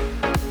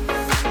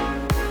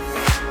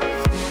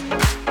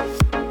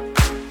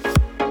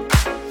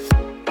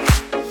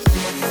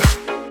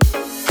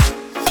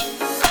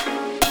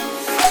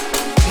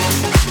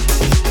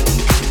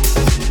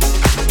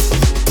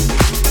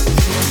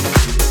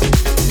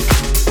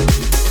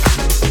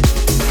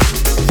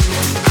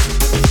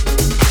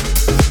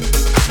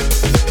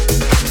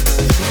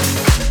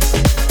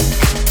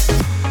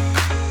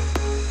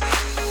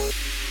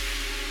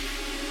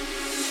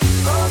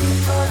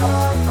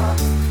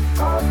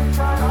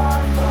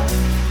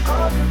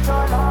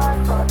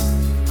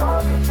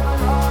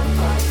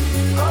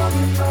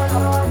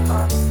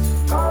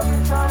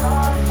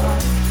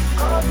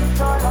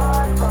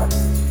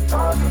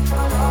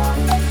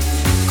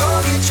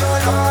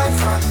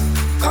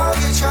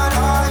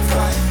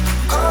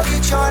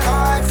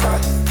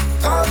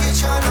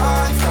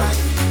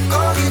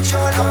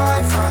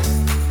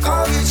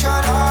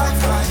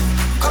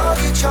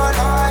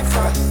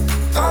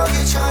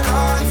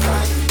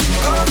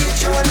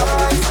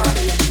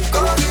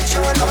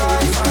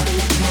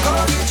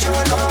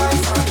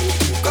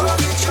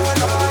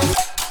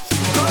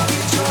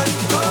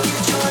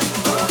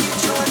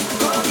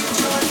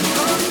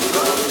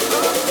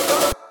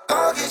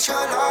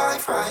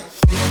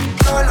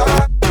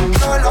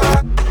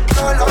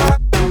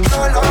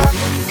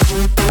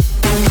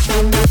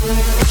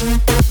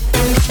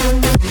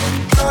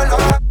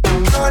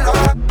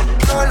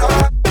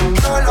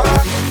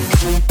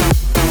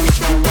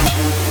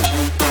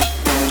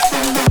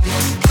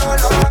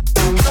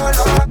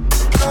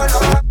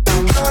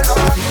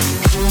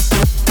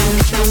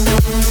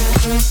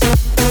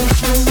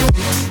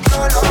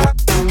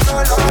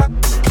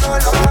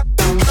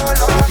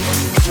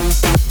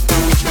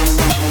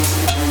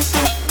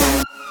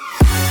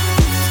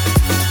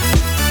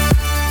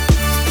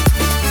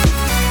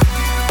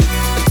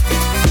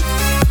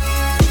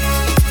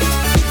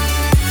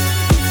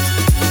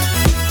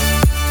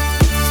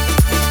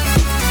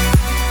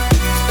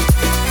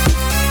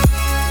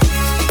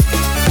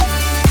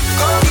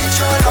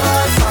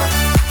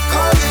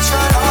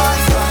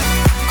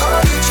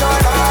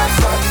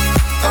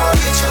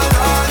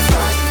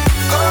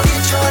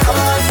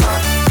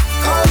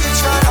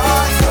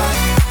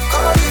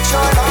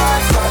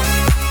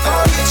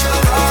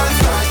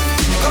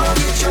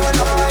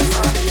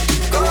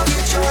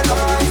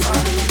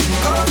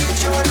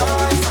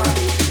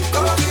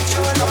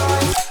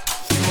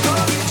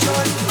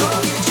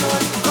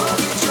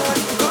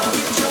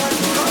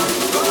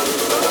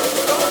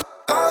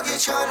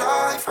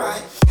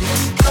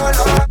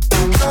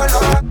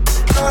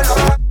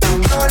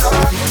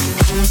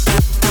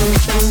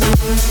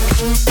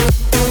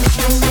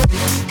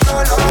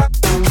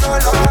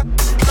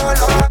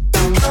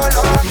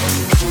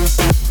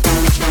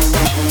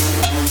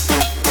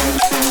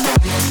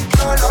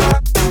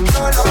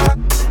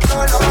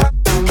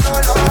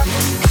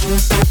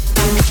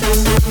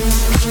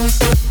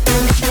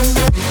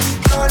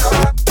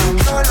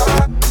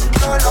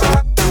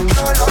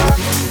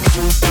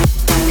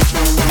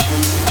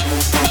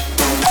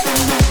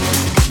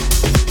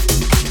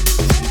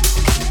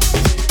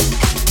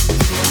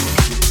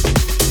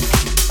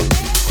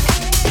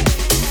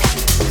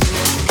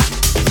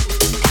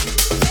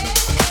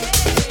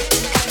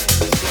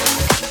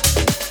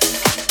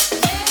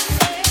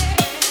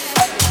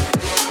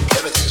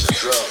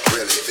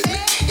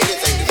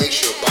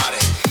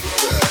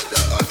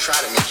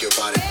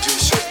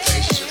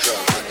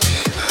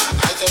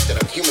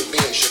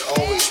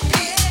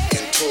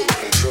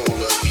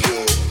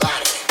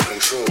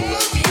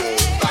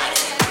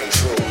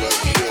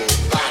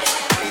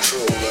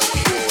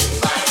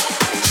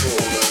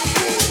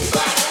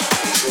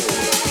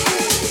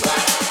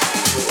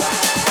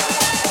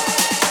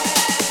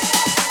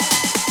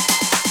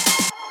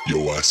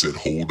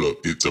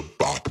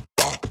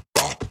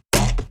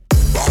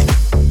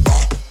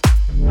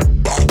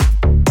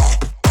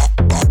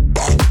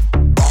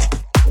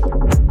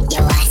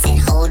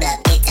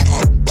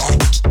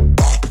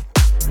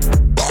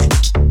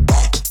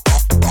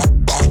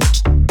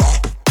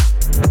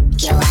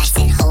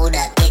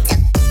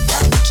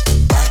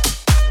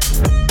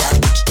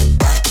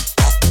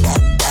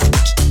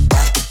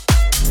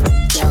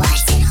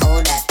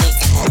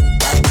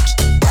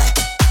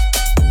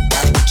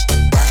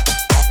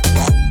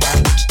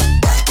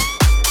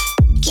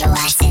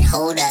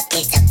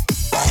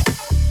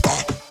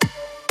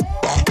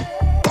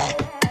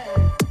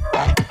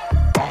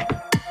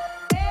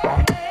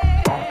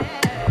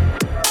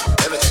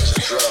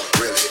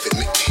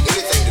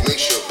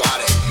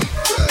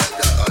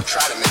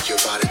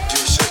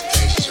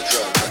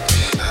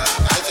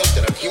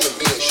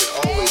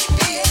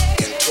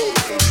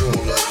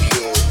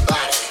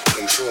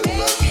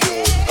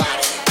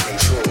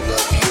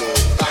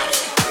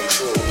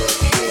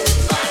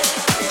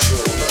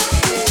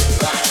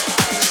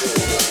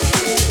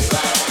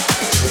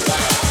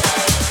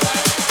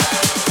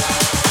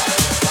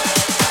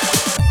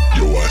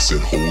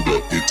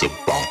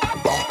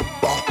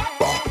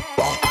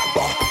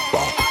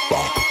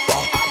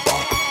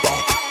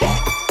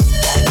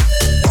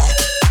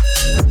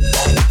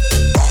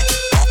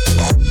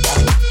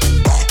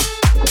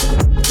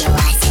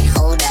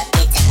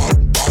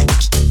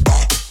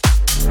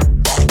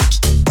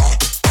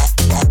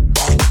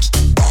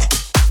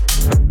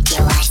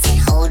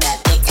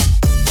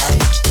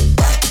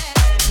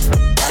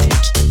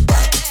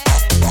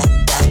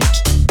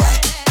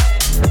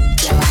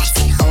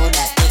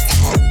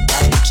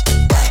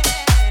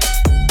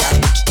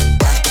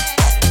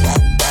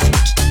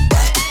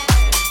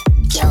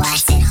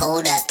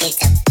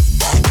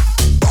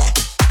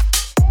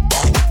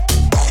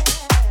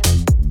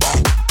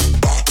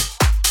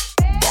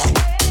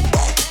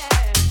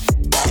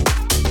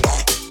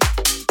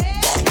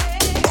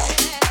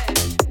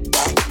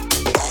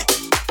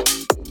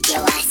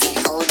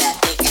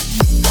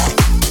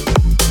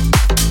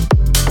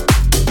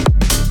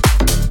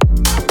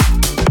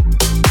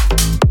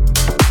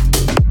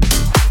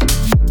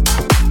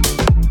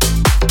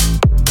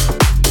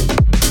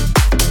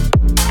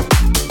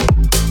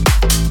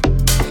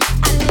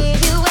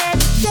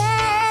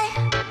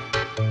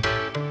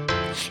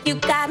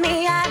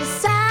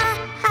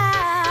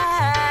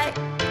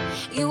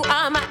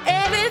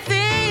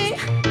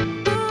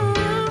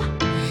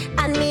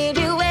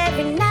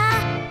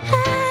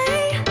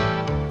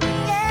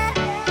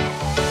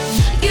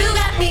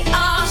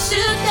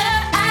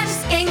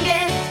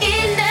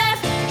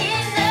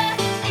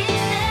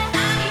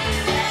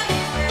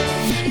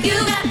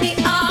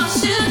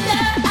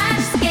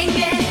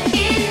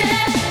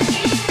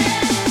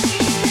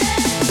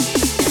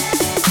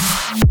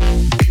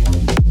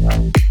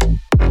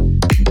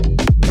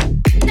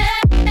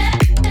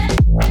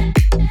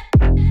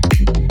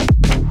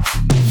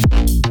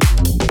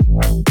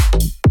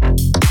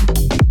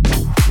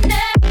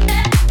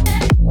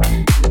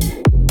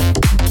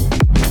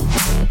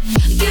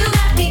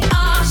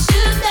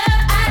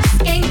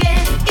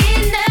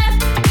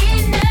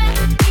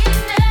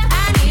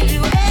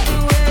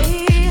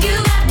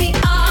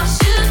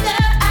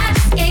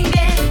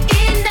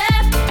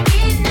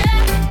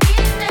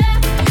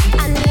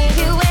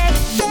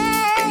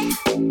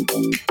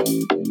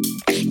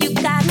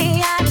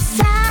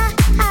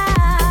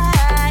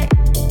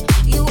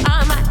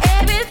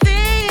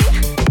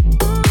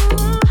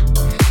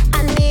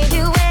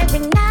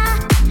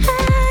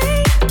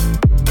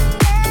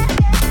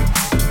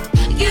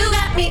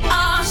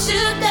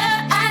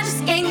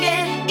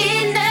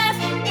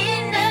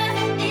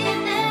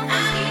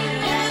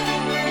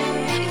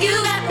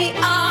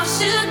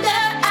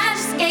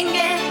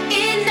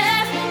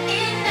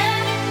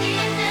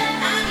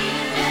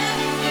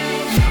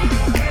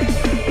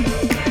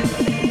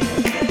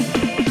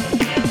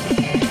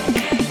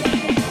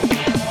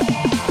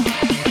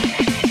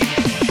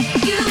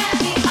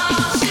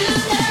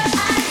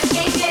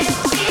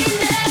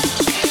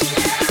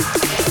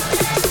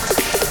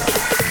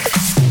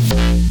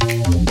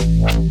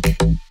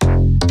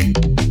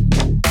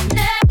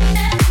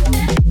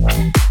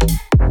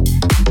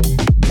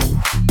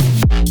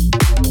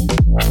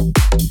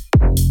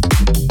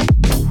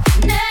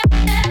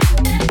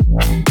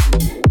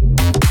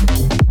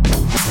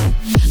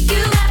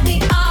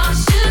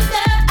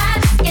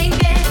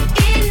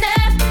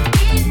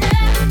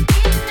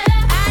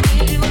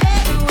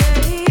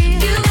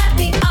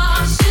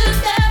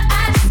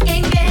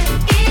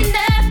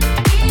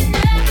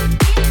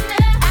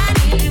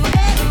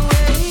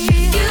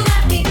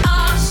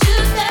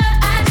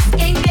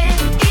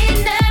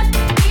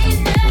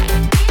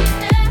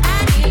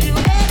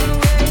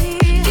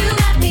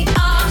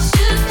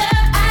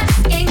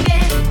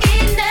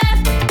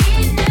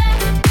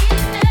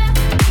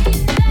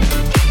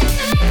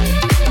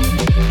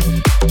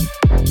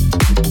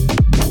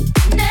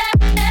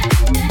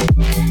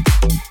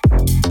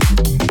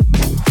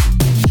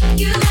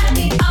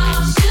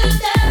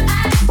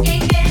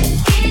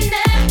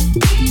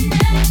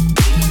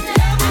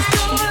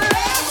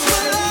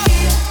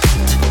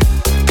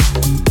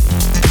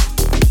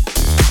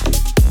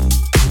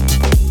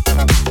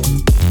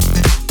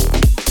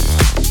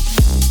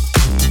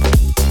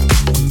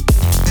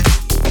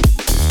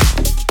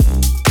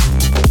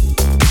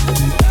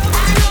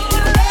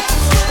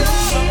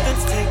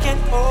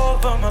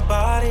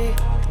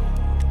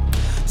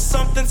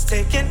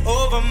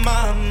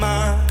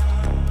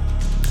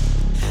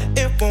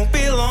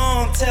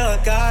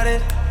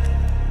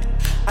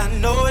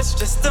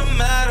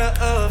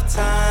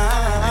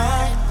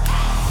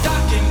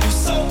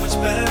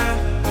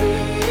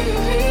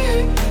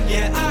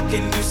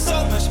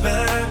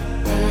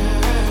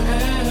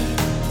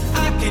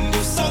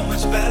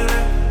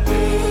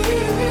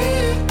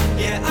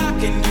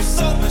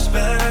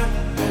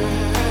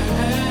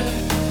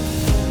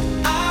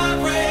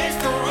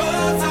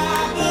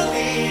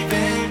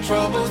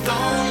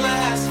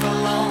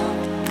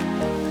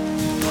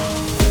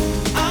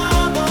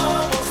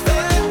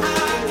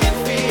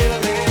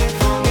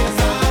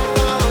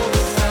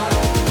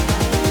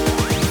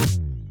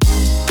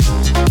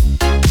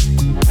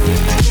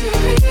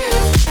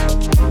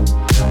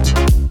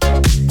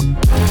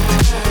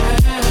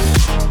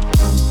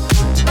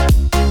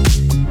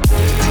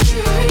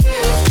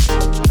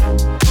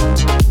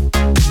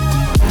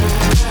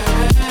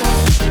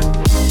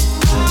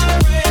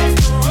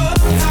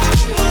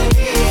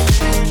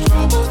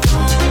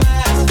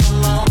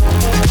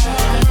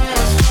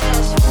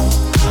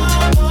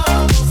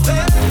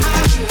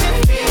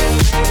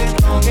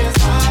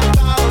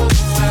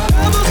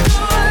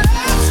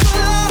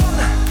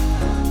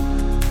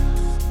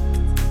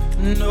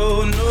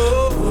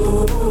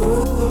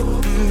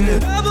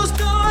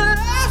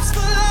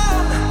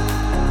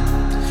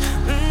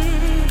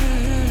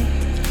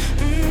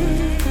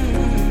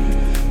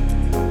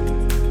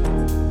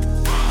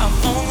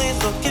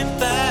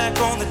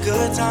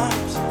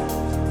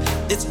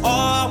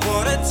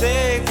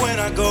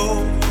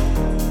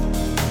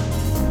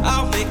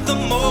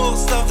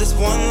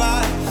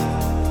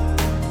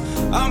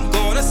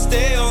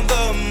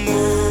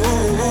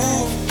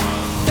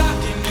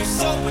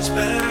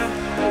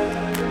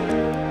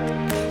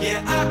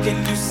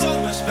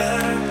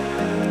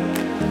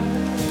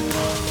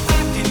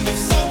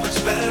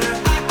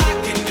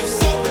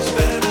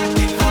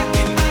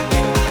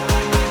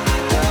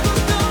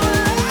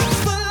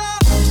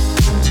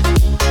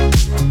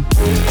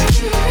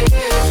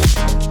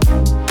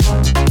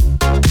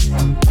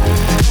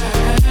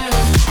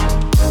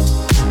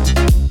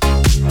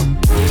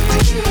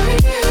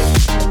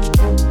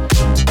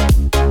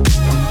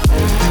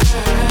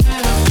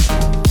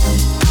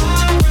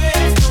 I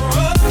raise the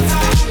roof,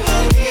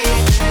 I believe.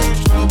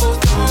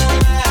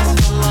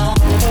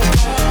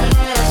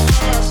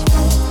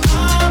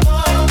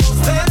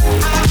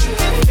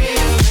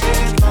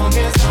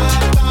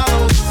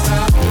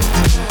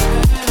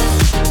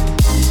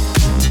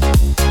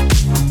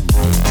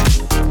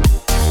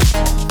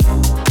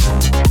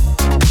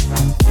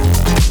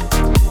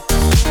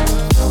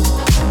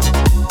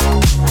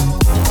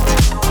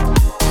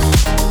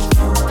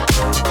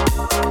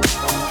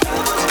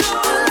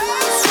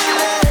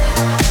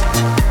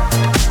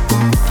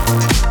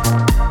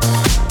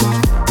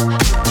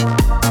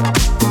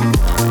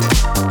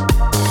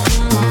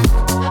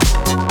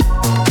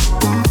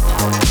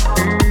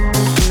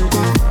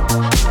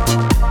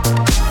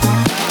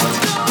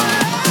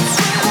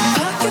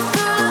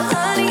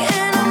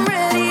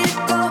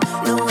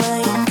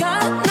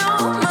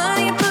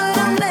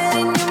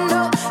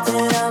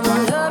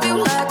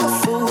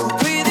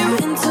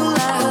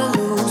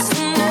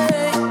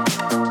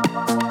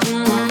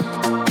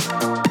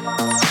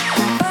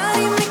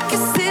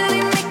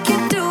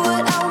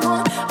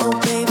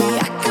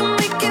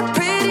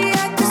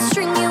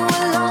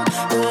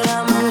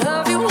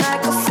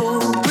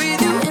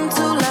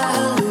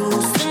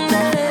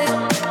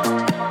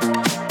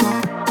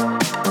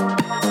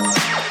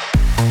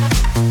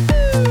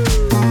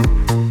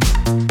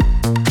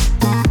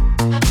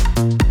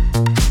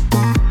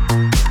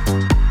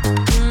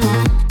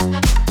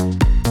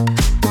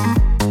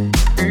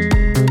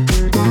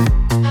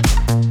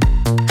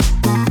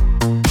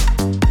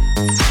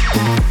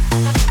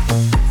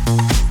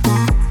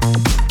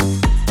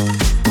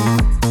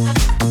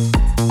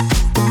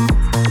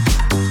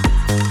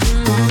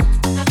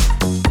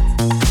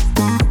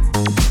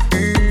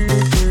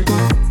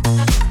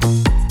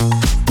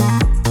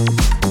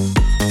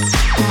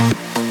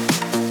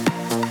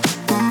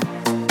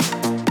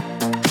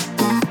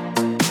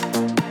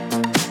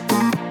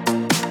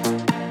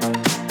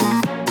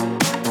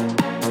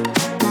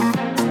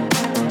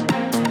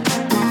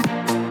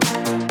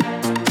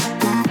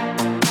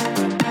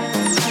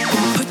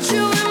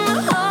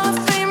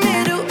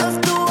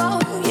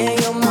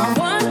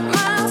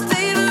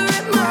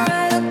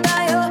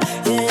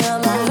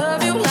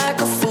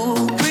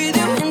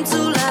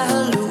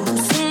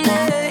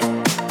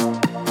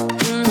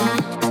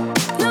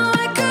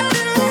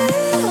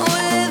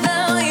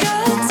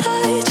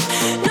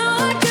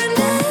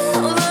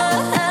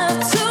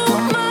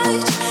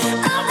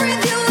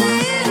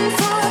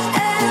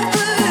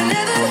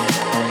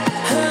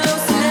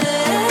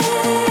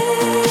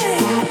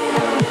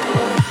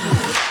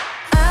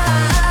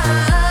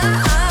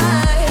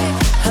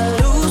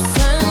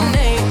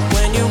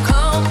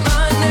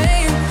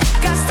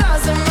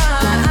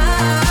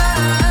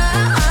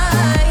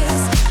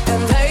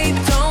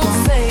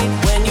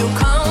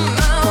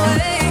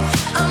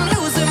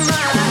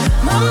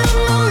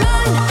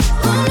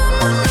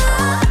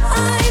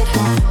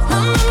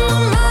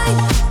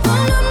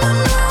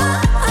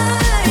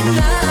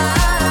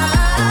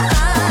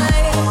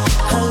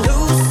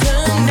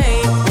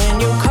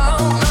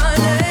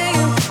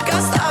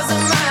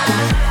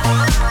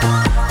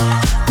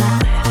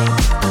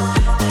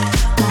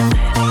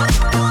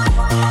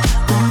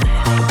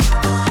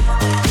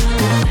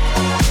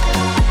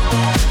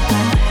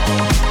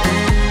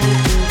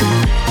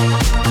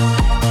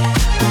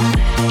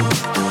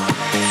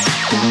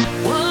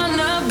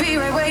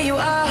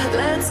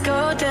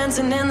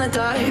 dancing in the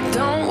dark.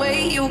 Don't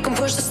wait, you can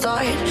push the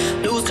start.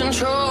 Lose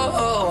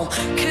control.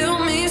 Kill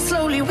me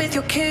slowly with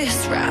your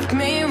kiss. Wrap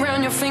me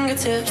around your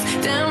fingertips.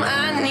 Damn,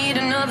 I need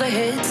another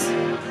hit.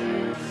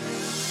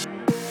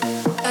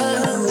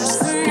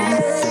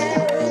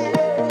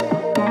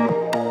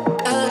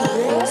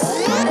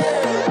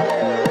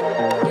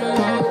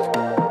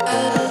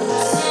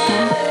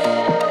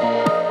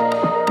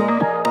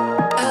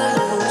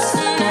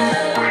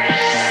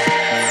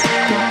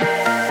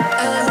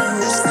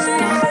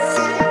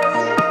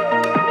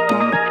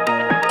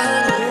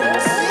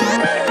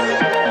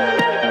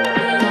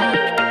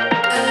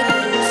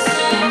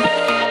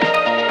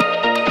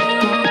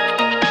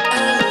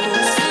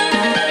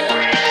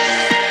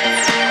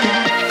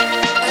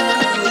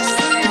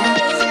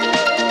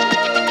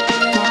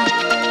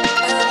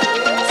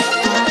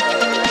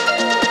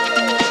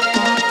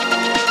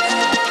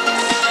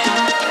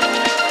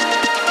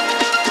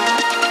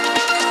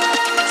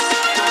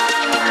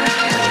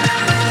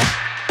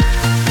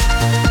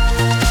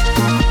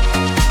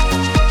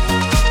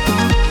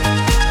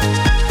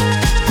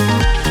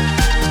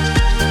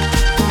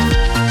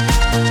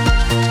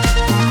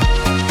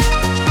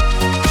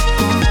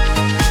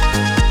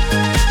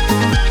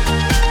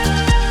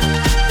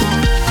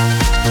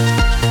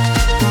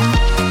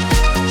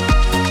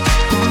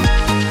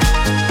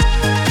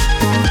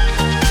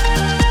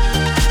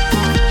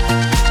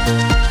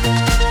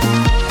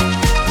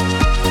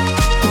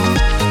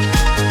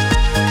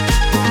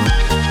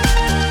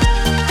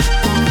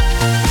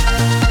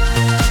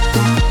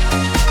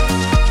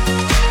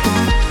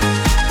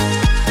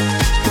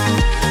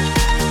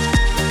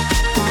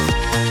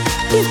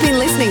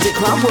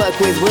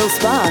 With Will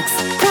Sparks,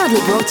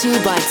 proudly brought to you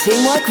by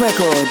CLUBWRK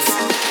Records.